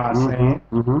Babylon, saying,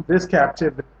 this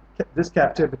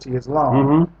captivity is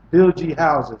long. Build ye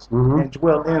houses, and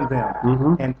dwell in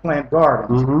them, and plant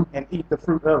gardens, and eat the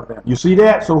fruit of them. You see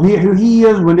that? So here he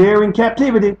is when they're in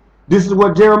captivity. This is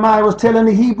what Jeremiah was telling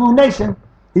the Hebrew nation.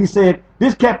 He said,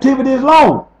 this captivity is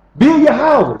long. Build your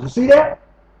houses. You see that?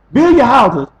 Build your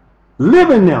houses,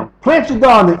 live in them, plant your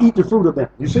garden, and eat the fruit of them.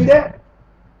 You see that?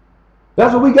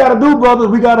 That's what we got to do, brothers.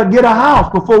 We got to get a house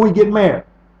before we get married.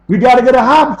 We got to get a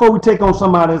house before we take on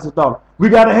somebody else's daughter. We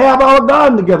got to have our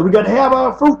garden together. We got to have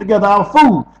our fruit together, our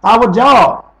food, our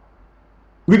job.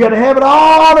 We got to have it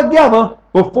all together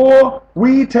before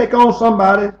we take on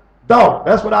somebody's daughter.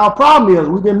 That's what our problem is.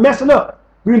 We've been messing up.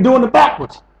 We've been doing it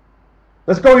backwards.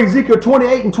 Let's go to Ezekiel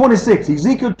 28 and 26.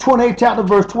 Ezekiel 28, chapter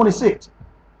verse 26.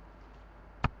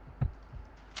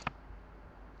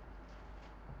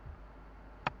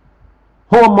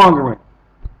 Whoremongering.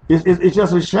 It's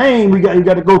just a shame you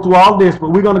got to go through all this, but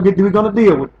we're gonna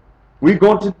deal with it. We're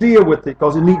going to deal with it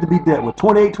because it needs to be dealt with.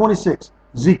 28, 26.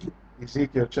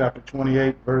 Ezekiel chapter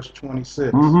 28, verse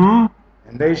 26. And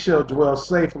they shall dwell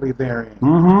safely therein,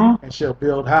 and shall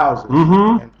build houses,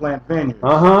 and plant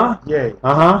vineyards. Yea,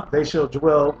 they shall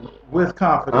dwell with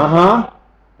confidence.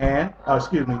 And,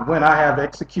 when I have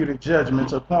executed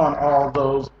judgments upon all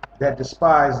those that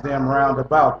despise them round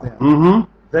about them,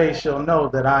 they shall know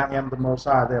that I am the Most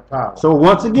High, their power. So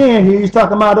once again, here he's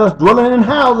talking about us dwelling in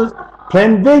houses,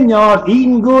 planting vineyards,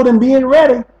 eating good, and being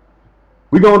ready.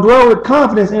 We're going to dwell with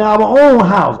confidence in our own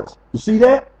houses. You see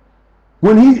that?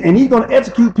 He's going to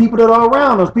execute people that are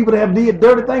around us, people that have did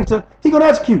dirty things. So he's going to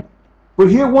execute. But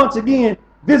here, once again,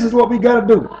 this is what we got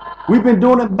to do. We've been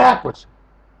doing it backwards.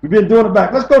 We've been doing it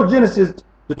back. Let's go to Genesis,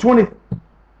 the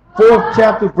 24th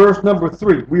chapter, verse number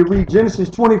 3. We read Genesis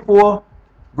 24,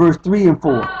 verse 3 and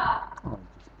 4.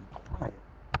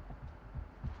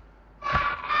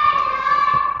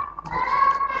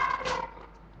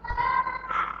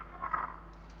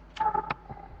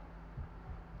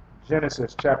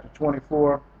 Genesis chapter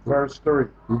 24, verse 3.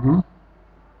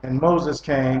 And Moses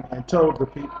came and told the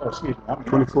people,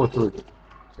 24, 3.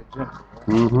 Genesis,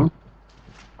 right?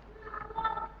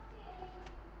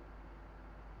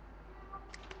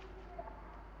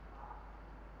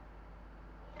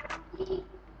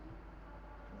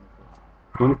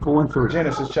 24 and 3.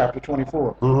 Genesis chapter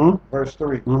 24, verse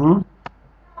 3.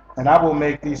 And I will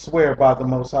make thee swear by the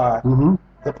Most High,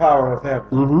 the power of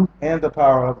heaven, and the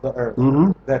power of the earth,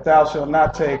 that thou shalt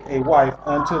not take a wife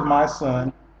unto my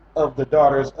son of the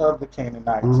daughters of the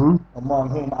Canaanites, among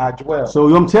whom I dwell.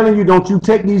 So I'm telling you, don't you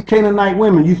take these Canaanite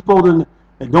women. You supposed to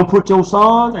don't put your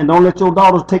sons and don't let your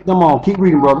daughters take them on. Keep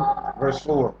reading, brother. Verse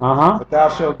 4. But thou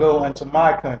shalt go into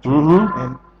my country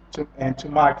and to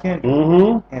my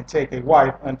kindred, and take a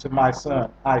wife unto my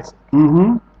son Isaac.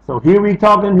 So here we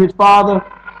talking his father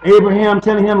Abraham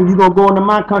telling him, you're going to go into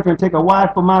my country and take a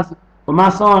wife for my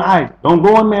son Isaac. Don't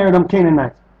go and marry them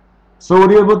Canaanites. So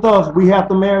it is with us. We have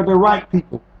to marry the right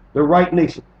people, the right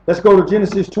nation. Let's go to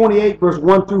Genesis 28, verse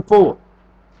 1 through 4.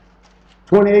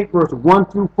 28, verse 1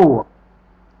 through 4.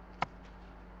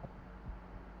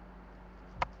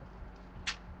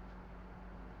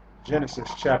 Genesis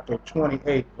chapter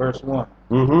 28, verse 1.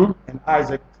 And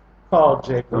Isaac called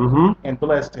Jacob and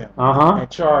blessed him and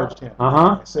charged him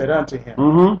and said unto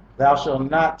him, thou shalt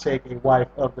not take a wife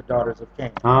of the daughters of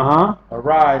Canaan.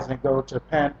 Arise and go to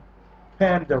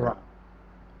Pandaram,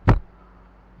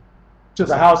 to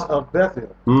the house of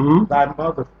Bethuel, thy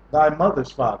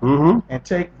mother's father, and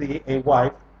take thee a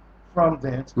wife from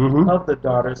thence of the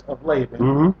daughters of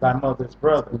Laban, thy mother's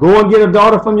brother. Go and get a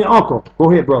daughter from your uncle.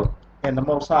 Go ahead, brother. And the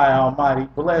Most High Almighty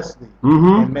bless thee,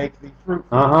 and make thee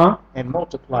fruitful, and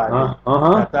multiply thee,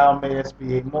 that thou mayest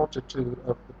be a multitude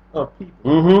of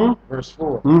people. Verse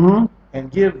 4. and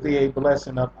give thee a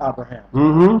blessing of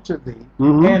Abraham to thee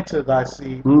and to thy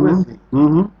seed with thee,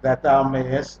 that thou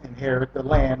mayest inherit the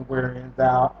land wherein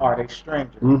thou art a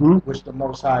stranger, which the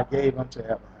Most High gave unto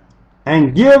Abraham.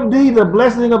 And give thee the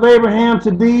blessing of Abraham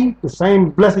to thee, the same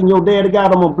blessing your daddy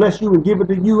got. I'm going to bless you and give it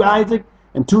to you, Isaac,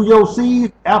 and to your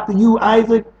seed after you,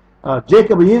 Isaac,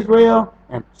 Jacob and Israel,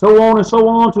 and so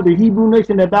on to the Hebrew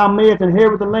nation, that thou mayest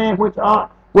inherit the land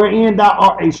wherein thou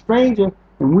art a stranger.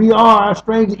 And we are a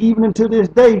stranger even unto this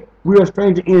day. We are a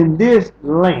stranger in this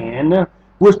land,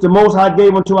 which the Most High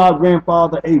gave unto our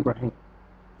grandfather Abraham.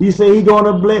 He said he's going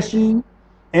to bless you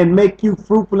and make you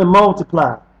fruitful and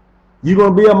multiply. You're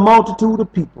going to be a multitude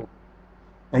of people.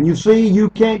 And you see, you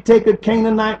can't take a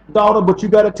Canaanite daughter, but you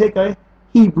got to take a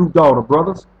Hebrew daughter,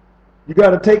 brothers. You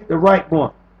got to take the right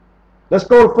one. Let's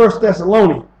go to 1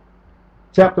 Thessalonians,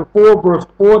 chapter 4, verse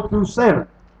 4 through 7.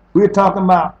 We're talking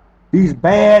about these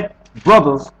bad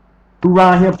brothers who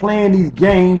around here playing these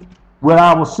games with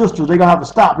our sisters. They're going to have to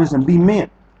stop this and be men.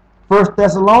 1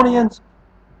 Thessalonians,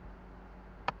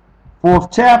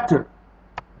 4th chapter,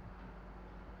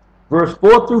 verse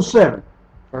 4 through 7.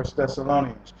 1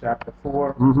 Thessalonians chapter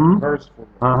 4, verse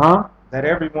 4. That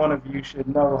every one of you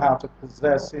should know how to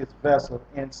possess his vessel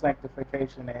in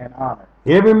sanctification and honor.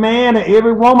 Every man and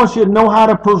every woman should know how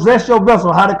to possess your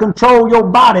vessel, how to control your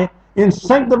body in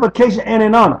sanctification and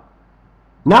in honor.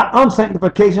 Not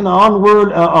unsanctification or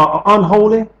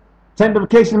unholy.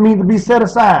 Sanctification means to be set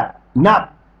aside,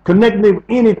 not connected with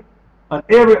any and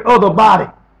every other body.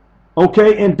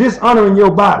 Okay, and dishonoring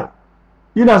your body.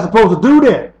 You're not supposed to do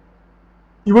that.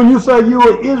 When you say you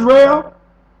are Israel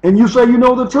and you say you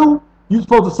know the truth, you're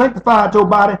supposed to sanctify your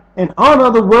body and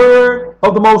honor the word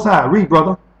of the Most High. Read,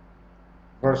 brother.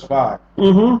 Verse 5.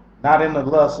 Not in the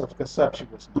lust of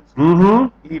concupiscence,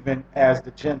 even as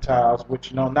the Gentiles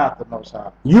which know not the Most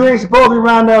High. You ain't supposed to be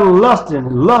around there lusting.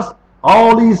 Lust,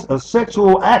 all these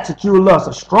sexual acts that you lust,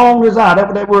 a strong desire. That's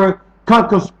what that word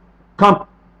concupiscence.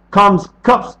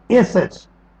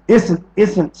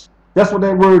 That's what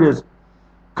that word is.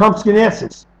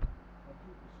 Concupiscence.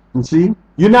 You see?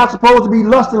 You're not supposed to be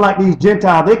lusting like these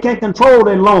Gentiles. They can't control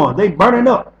their loins. They burning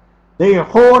up. They are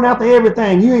whoring after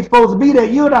everything. You ain't supposed to be there.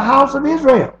 You're the house of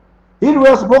Israel.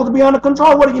 Israel's supposed to be under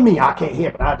control. What do you mean? I can't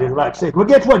help it. I just like sex. Well,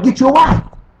 guess what? Get your wife.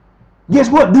 Guess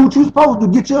what? Do what you're supposed to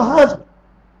do. Get your husband.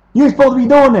 You ain't supposed to be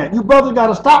doing that. You brothers got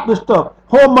to stop this stuff.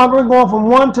 Whoremongering, going from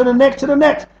one to the next to the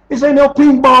next. This ain't no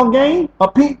pinball game, a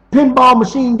pinball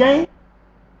machine game.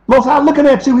 Most High looking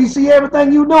at you, he see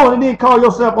everything you doing, and then call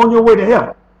yourself on your way to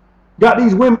heaven. Got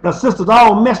these women, the sisters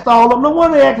all messed all up. No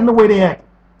wonder they acting the way they acting.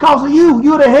 Cause of you,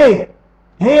 you're the head.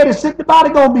 Head is sick, the body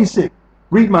gonna be sick.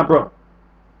 Read, my brother.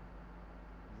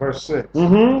 Verse 6.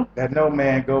 That no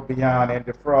man go beyond and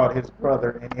defraud his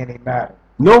brother in any matter.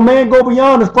 No man go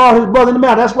beyond and defraud his brother in any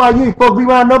matter. That's why you ain't supposed to be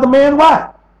around another man's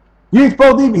wife. You ain't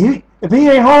supposed to be, if he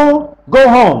ain't home, go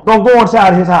home. Don't go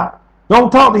inside his house. Don't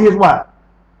talk to his wife.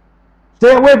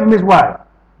 Stay away from his wife.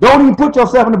 Don't even put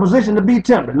yourself in a position to be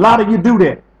tempted. A lot of you do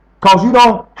that because you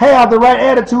don't have the right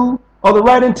attitude or the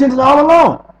right intentions all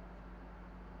along.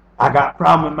 I got a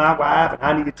problem with my wife and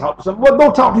I need to talk to someone. Well,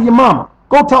 go talk to your mama.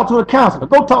 Go talk to a counselor.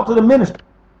 Go talk to the minister.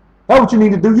 That's what you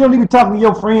need to do. You don't need to be talking to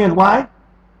your friend's wife.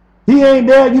 He ain't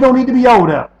there. You don't need to be over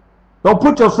there. Don't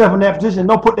put yourself in that position.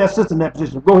 Don't put that sister in that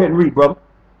position. Go ahead and read, brother.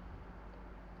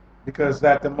 Because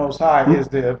that the Most High is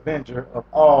the avenger of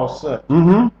all such.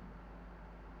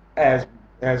 As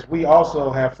we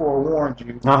also have forewarned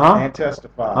you and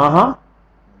testified.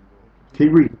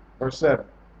 Keep reading. Verse 7.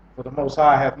 For the Most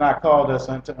High hath not called us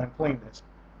unto uncleanness,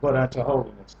 but unto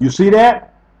holiness. You see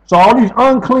that? So all these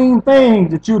unclean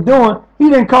things that you're doing, he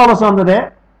didn't call us under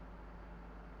that.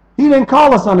 He didn't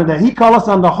call us under that. He called us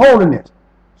under holiness.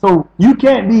 So you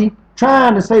can't be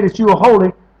trying to say that you are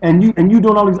holy and you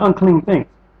doing all these unclean things.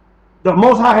 The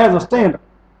Most High has a standard,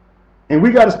 and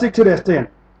we got to stick to that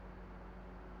standard.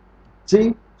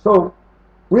 See? So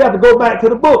we have to go back to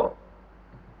the book.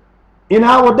 In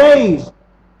our days,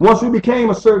 once we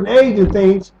became a certain age and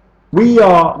things, we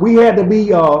had to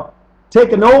be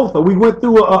take an oath, or we went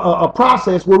through a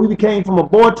process where we became from a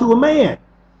boy to a man.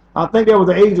 I think that was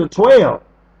the age of 12.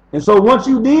 And so once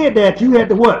you did that, you had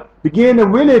to what? Begin to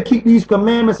really keep these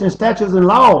commandments and statutes and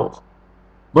laws.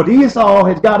 But Esau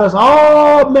has got us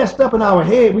all messed up in our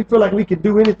head. We feel like we can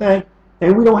do anything,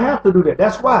 and we don't have to do that.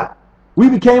 That's why. We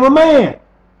became a man.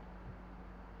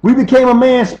 We became a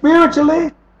man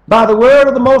spiritually by the word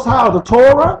of the Most High, the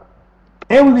Torah,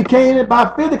 and we became it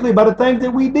by physically by the things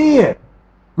that we did.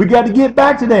 We got to get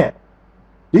back to that.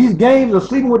 These games of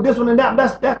sleeping with this one and that,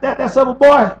 that's other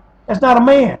boy. That's not a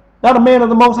man. Not a man of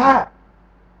the Most High.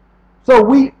 So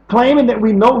we claiming that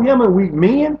we know him and we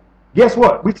men, Guess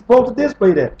what? We're supposed to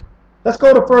display that. Let's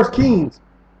go to 1 Kings.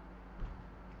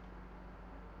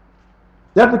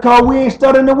 That's because we ain't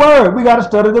studying the word. We got to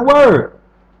study the word.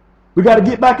 We got to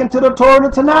get back into the Torah and the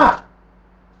Tanakh.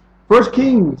 1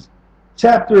 Kings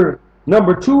chapter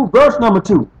number 2, verse number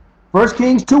 2. 1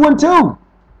 Kings 2 and 2.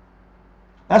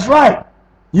 That's right.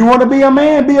 You want to be a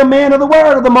man of the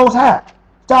word of the Most High.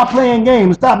 Stop playing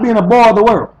games. Stop being a boy of the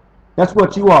world. That's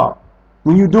what you are.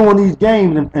 When you're doing these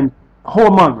games and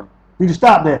whoremongering. You need to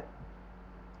stop that.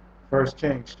 1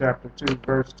 Kings chapter 2,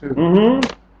 verse 2.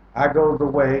 I go the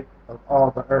way of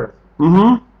all the earth.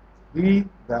 Be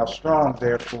thou strong,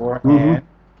 therefore, and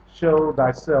show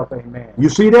thyself a man. You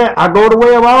see that? I go the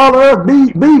way of all the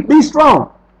earth. Be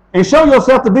strong. And show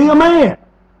yourself to be a man.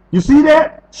 You see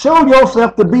that? Show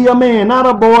yourself to be a man. Not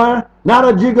a boy, not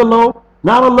a gigolo,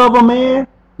 not a lover man,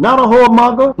 not a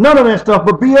whoremonger, none of that stuff,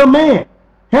 but be a man.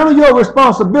 Handle your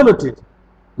responsibilities.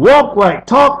 Walk right,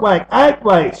 talk right, act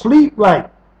right, sleep right.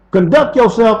 Conduct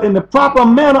yourself in the proper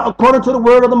manner according to the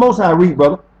word of the Most High. Read,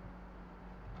 brother.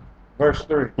 Verse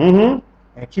 3. And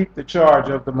keep the charge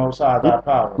of the Most High thy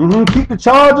power. Keep the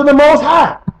charge of the Most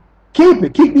High. Keep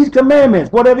it. Keep these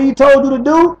commandments. Whatever he told you to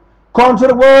do, according to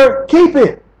the word, keep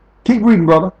it. Keep reading,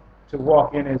 brother. To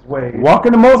walk in his ways. Walk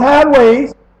in the Most High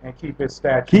ways. And keep his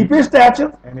statutes. Keep his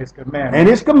statutes. And his commandments. And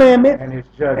his commandments. And his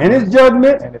judgments. And his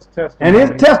judgments. And his testimonies. And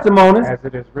his testimonies. As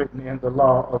it is written in the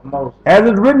law of Moses. As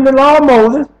it is written in the law of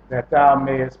Moses. That thou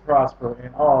mayest prosper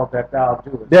in all that thou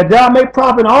doest. That thou may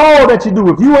prosper in all that you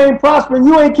do. If you ain't prospering,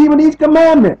 you ain't keeping these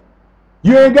commandments.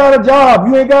 You ain't got a job.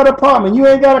 You ain't got an apartment. You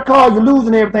ain't got a car. You're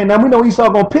losing everything. Now, we know Esau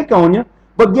going to pick on you.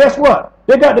 But guess what?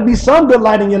 There got to be some good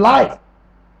light in your life.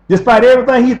 Despite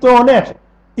everything he's throwing at you.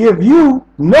 If you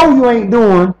know you ain't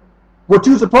doing what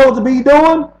you're supposed to be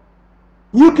doing,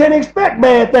 you can expect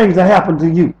bad things to happen to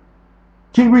you.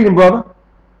 Keep reading, brother.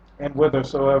 And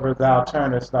whithersoever thou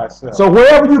turnest thyself. So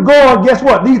wherever you go, guess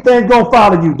what? These things going to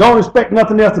follow you. Don't expect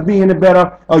nothing else to be any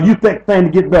better, or you think things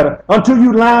to get better, until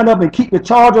you line up and keep the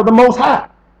charge of the Most High.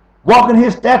 Walk in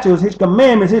his statutes, his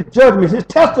commandments, his judgments, his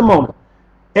testimony.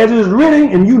 As it is written,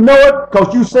 and you know it,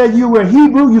 because you say you were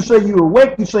Hebrew, you say you were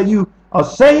awake, you say you are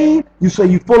saved, you say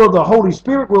you full of the Holy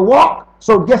Spirit will walk.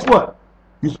 So guess what?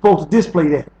 You're supposed to display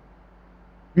that.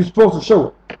 You're supposed to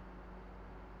show it.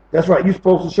 That's right, you're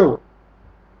supposed to show it.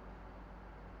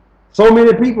 So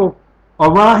many people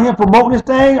around here promoting this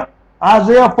thing.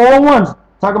 Isaiah 4:1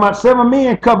 talking about 7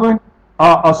 men covering,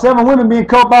 7 women being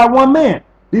covered by 1 man.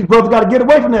 These brothers got to get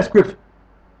away from that scripture.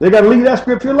 They got to leave that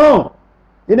scripture alone.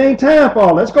 It ain't time for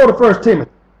all. Let's go to 1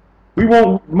 Timothy.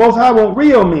 Most High want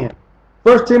real men.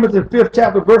 1 Timothy 5th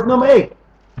chapter, verse number 8.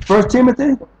 1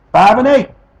 Timothy 5 and 8.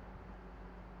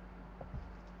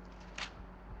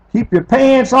 Keep your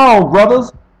pants on,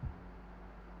 brothers.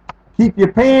 Keep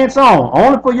your pants on,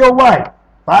 only for your wife.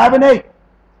 5 and 8.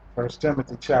 1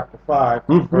 Timothy chapter 5,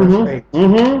 verse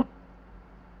 8.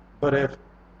 But if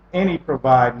any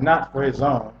provide not for his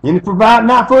own, and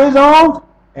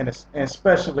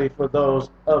especially for those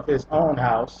of his own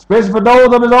house,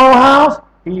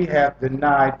 he hath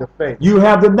denied the faith. You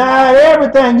have denied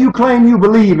everything you claim you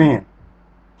believe in.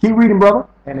 Keep reading, brother.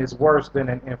 And is worse than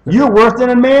an infidel. You're worse than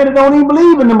a man that don't even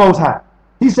believe in the Most High.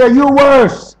 He said you're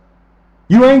worse.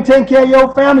 You ain't taking care of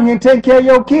your family. You ain't taking care of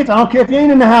your kids. I don't care if you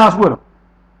ain't in the house with them.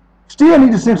 Still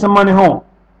need to send some money home.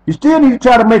 You still need to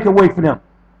try to make a way for them.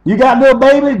 You got little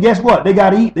babies, guess what? They got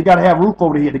to eat. They got to have a roof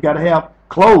over their head. They got to have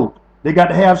clothes. They got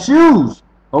to have shoes.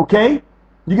 Okay?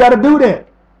 You got to do that.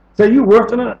 So you worse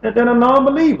than a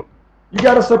non-believer. You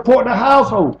got to support the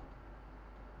household.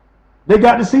 They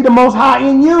got to see the Most High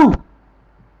in you.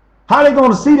 How they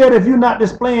going to see that if you're not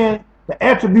displaying the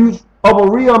attributes of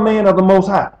a real man of the Most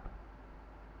High?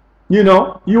 You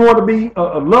know, you want to be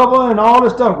a lover and all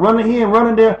this stuff, running here and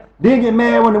running there. Then get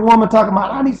mad when the woman talking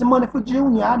about, I need some money for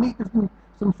Junior. I need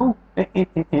some food.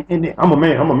 And I'm a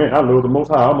man. I love the Most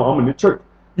High. I'm in the church.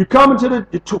 You coming to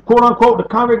the quote unquote the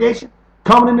congregation,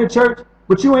 coming in the church,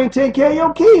 but you ain't taking care of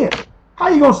your kids. How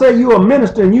you gonna say you a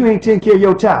minister and you ain't taking care of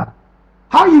your child?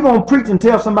 How you gonna preach and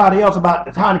tell somebody else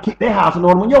about how to keep their house in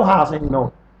order when your house ain't in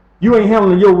order? You ain't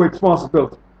handling your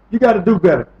responsibility. You got to do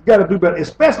better. You got to do better,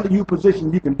 especially you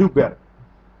position you can do better.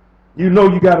 You know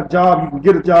you got a job, you can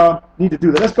get a job, you need to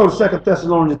do that. Let's go to 2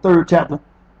 Thessalonians 3rd chapter,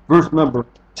 verse number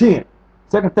 10.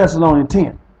 2 Thessalonians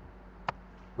 10.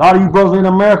 A lot of you brothers in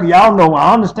America, y'all know,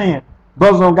 I understand.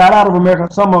 Brothers don't got out of America.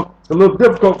 Some of it's a little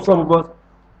difficult for some of us,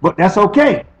 but that's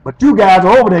okay. But you guys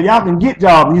are over there, y'all can get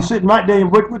jobs, and you're sitting right there and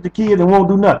work with the kids and won't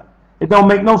do nothing. It don't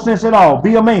make no sense at all.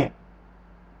 Be a man.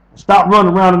 Stop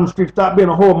running around in the streets. Stop being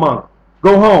a whoremonger.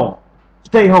 Go home.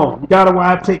 Stay home. You got a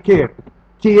wife, take care of it.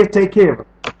 Kids, take care of it.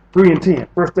 3 and 10.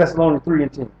 1 Thessalonians 3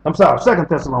 and 10. I'm sorry, 2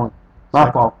 Thessalonians.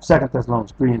 My fault. 2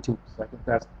 Thessalonians 3 and 10.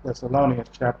 2 Thessalonians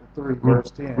chapter 3,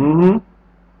 verse 10. Mm-hmm.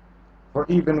 For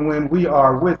even when we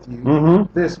are with you,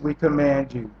 this we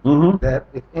command you, that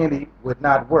if any would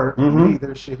not work,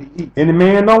 neither should he eat. Any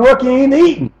man don't work, he ain't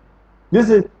eating. This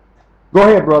is, go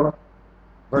ahead, brother.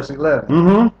 Verse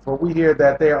 11. For we hear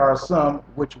that there are some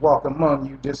which walk among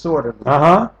you disorderly,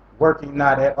 working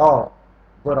not at all,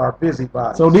 but are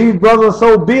busybodies. So these brothers are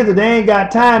so busy, they ain't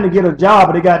got time to get a job,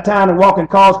 but they got time to walk and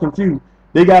cause confusion.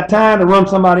 They got time to run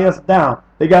somebody else down.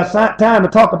 They got time to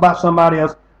talk about somebody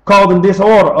else, causing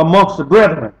disorder amongst the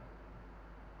brethren.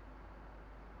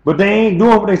 But they ain't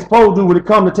doing what they supposed to do when it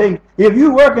comes to take. If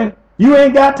you working, you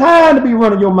ain't got time to be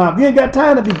running your mouth. You ain't got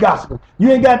time to be gossiping.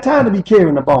 You ain't got time to be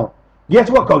carrying the bone. Guess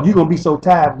what? Because you're going to be so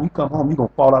tired when you come home, you're going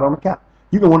to fall out on the couch.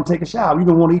 You're going to want to take a shower. You're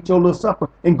going to want to eat your little supper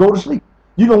and go to sleep.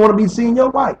 You're going to want to be seeing your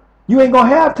wife. You ain't going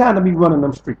to have time to be running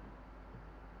them streets.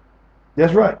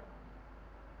 That's right.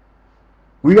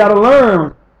 We got to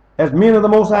learn as men of the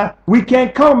Most High, we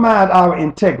can't compromise our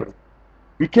integrity.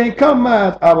 We can't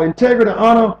compromise our integrity,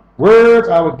 honor, words,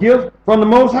 our gifts from the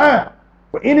Most High.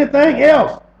 For anything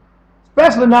else,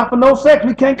 especially not for no sex,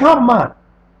 we can't compromise.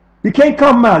 We can't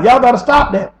compromise. Y'all got to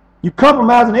stop that. You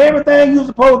compromising everything you're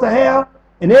supposed to have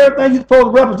and everything you're supposed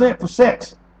to represent for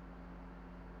sex.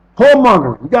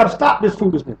 Whoremongering. We got to stop this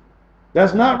foolishness.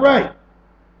 That's not right.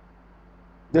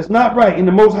 That's not right. And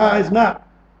the Most High is not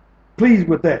pleased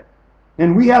with that.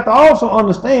 And we have to also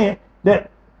understand that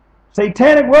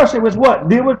satanic worship is what?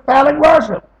 Deal with phallic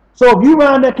worship. So if you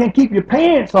around there can keep your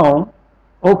pants on,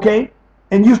 okay,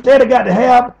 and you steady got to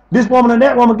have this woman and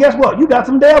that woman, guess what? You got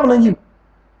some devil in you.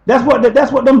 That's what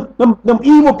them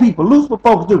evil people, Lucifer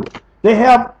folks do. They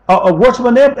have a worship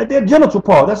in their genital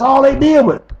part. That's all they deal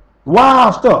with.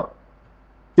 Wild stuff.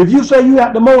 If you say you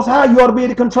have the Most High, you ought to be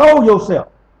able to control yourself.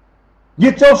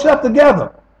 Get yourself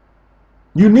together.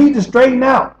 You need to straighten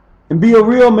out and be a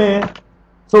real man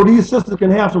so these sisters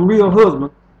can have some real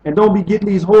husbands and don't be getting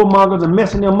these whoremongers and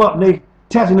messing them up and they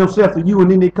attaching themselves to you and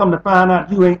then they come to find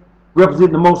out you ain't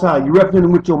representing the Most High. You represent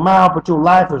them with your mouth, but your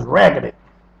life is raggedy.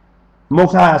 The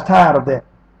Most High is tired of that.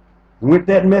 And with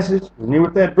that message and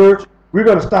with that verse, we're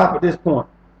going to stop at this point.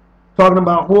 Talking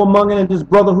about whoremongering and this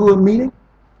brotherhood meeting.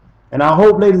 And I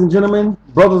hope, ladies and gentlemen,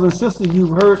 brothers and sisters, you've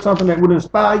heard something that would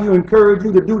inspire you, encourage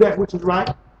you to do that which is right.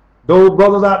 Those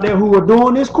brothers out there who are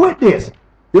doing this, quit this.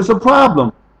 It's a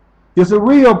problem. It's a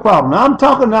real problem. Now, I'm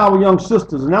talking to our young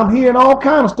sisters, and I'm hearing all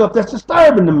kind of stuff that's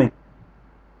disturbing to me.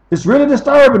 It's really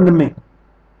disturbing to me.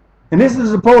 And this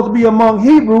is supposed to be among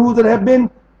Hebrews that have been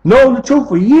knowing the truth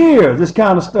for years, this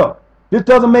kind of stuff. This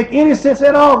doesn't make any sense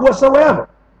at all whatsoever.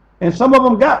 And some of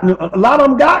them got, a lot of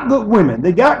them got good women.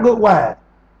 They got good wives.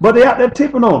 But they out there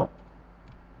tipping on them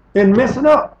and messing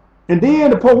up. And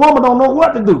then the poor woman don't know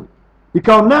what to do.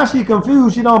 Because now she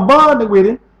confused, she done bonded with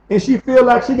him, and she feel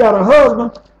like she got a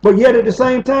husband, but yet at the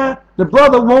same time, the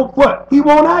brother won't what? He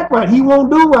won't act right, he won't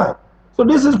do right. So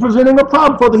this is presenting a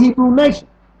problem for the Hebrew nation.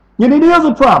 And it is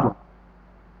a problem.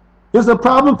 It's a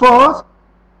problem for us.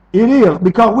 It is,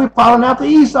 because we're following after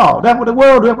Esau. That's what the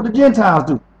world, that's what the Gentiles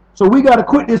do. So we got to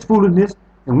quit this foolishness,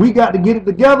 and we got to get it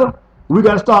together. We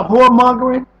got to stop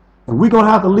whoremongering, and we're going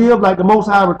to have to live like the Most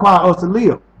High requires us to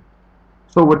live.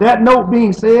 So with that note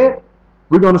being said,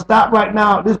 we're going to stop right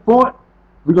now at this point.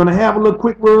 We're going to have a little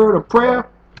quick word of prayer,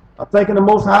 thanking the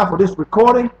Most High for this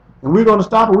recording, and we're going to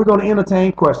stop and we're going to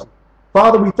entertain questions.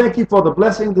 Father, we thank you for the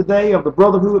blessing today of the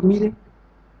brotherhood meeting.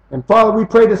 And Father, we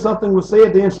pray that something was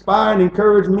said to inspire and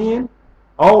encourage men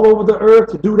all over the earth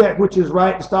to do that which is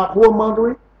right, to stop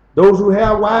whoremongering. Those who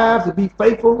have wives to be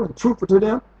faithful and truthful to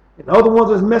them. And other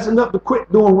ones that's messing up to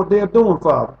quit doing what they're doing,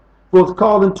 Father. For it's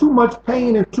causing too much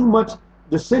pain and too much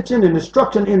dissension and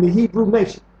destruction in the Hebrew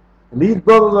nation. And these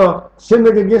brothers are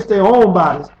sinning against their own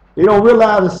bodies. They don't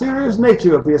realize the serious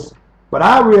nature of this. But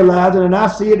I realize it and I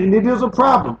see it, and it is a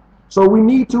problem. So we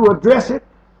need to address it,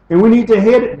 and we need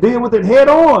to deal with it head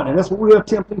on. And that's what we're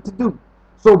attempting to do.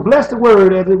 So bless the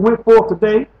word as it went forth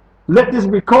today. Let this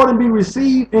recording be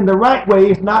received in the right way.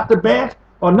 It's not to bash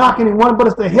or knock anyone, but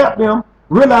it's to help them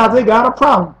realize they got a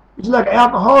problem. It's like an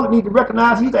alcoholic needs to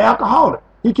recognize he's an alcoholic.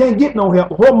 He can't get no help.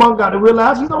 The whoremonger got to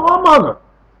realize he's a whoremonger.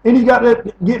 And he got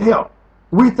to get help.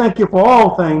 We thank you for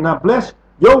all things. Now bless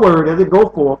your word as it go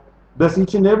forth. Bless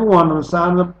each and every one on the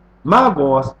sound of my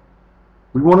voice.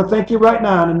 We want to thank you right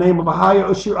now in the name of Ahaya,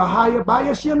 Ahaya,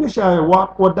 Bayashim, Yeshaya,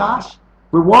 walk or dash.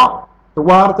 We walk the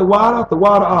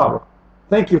water hour.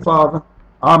 Thank you, Father.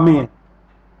 Amen.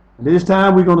 And this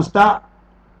time we're going to stop.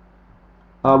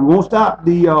 We won't stop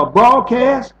the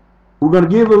broadcast. We're going to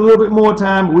give it a little bit more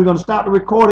time, but we're going to stop the recording.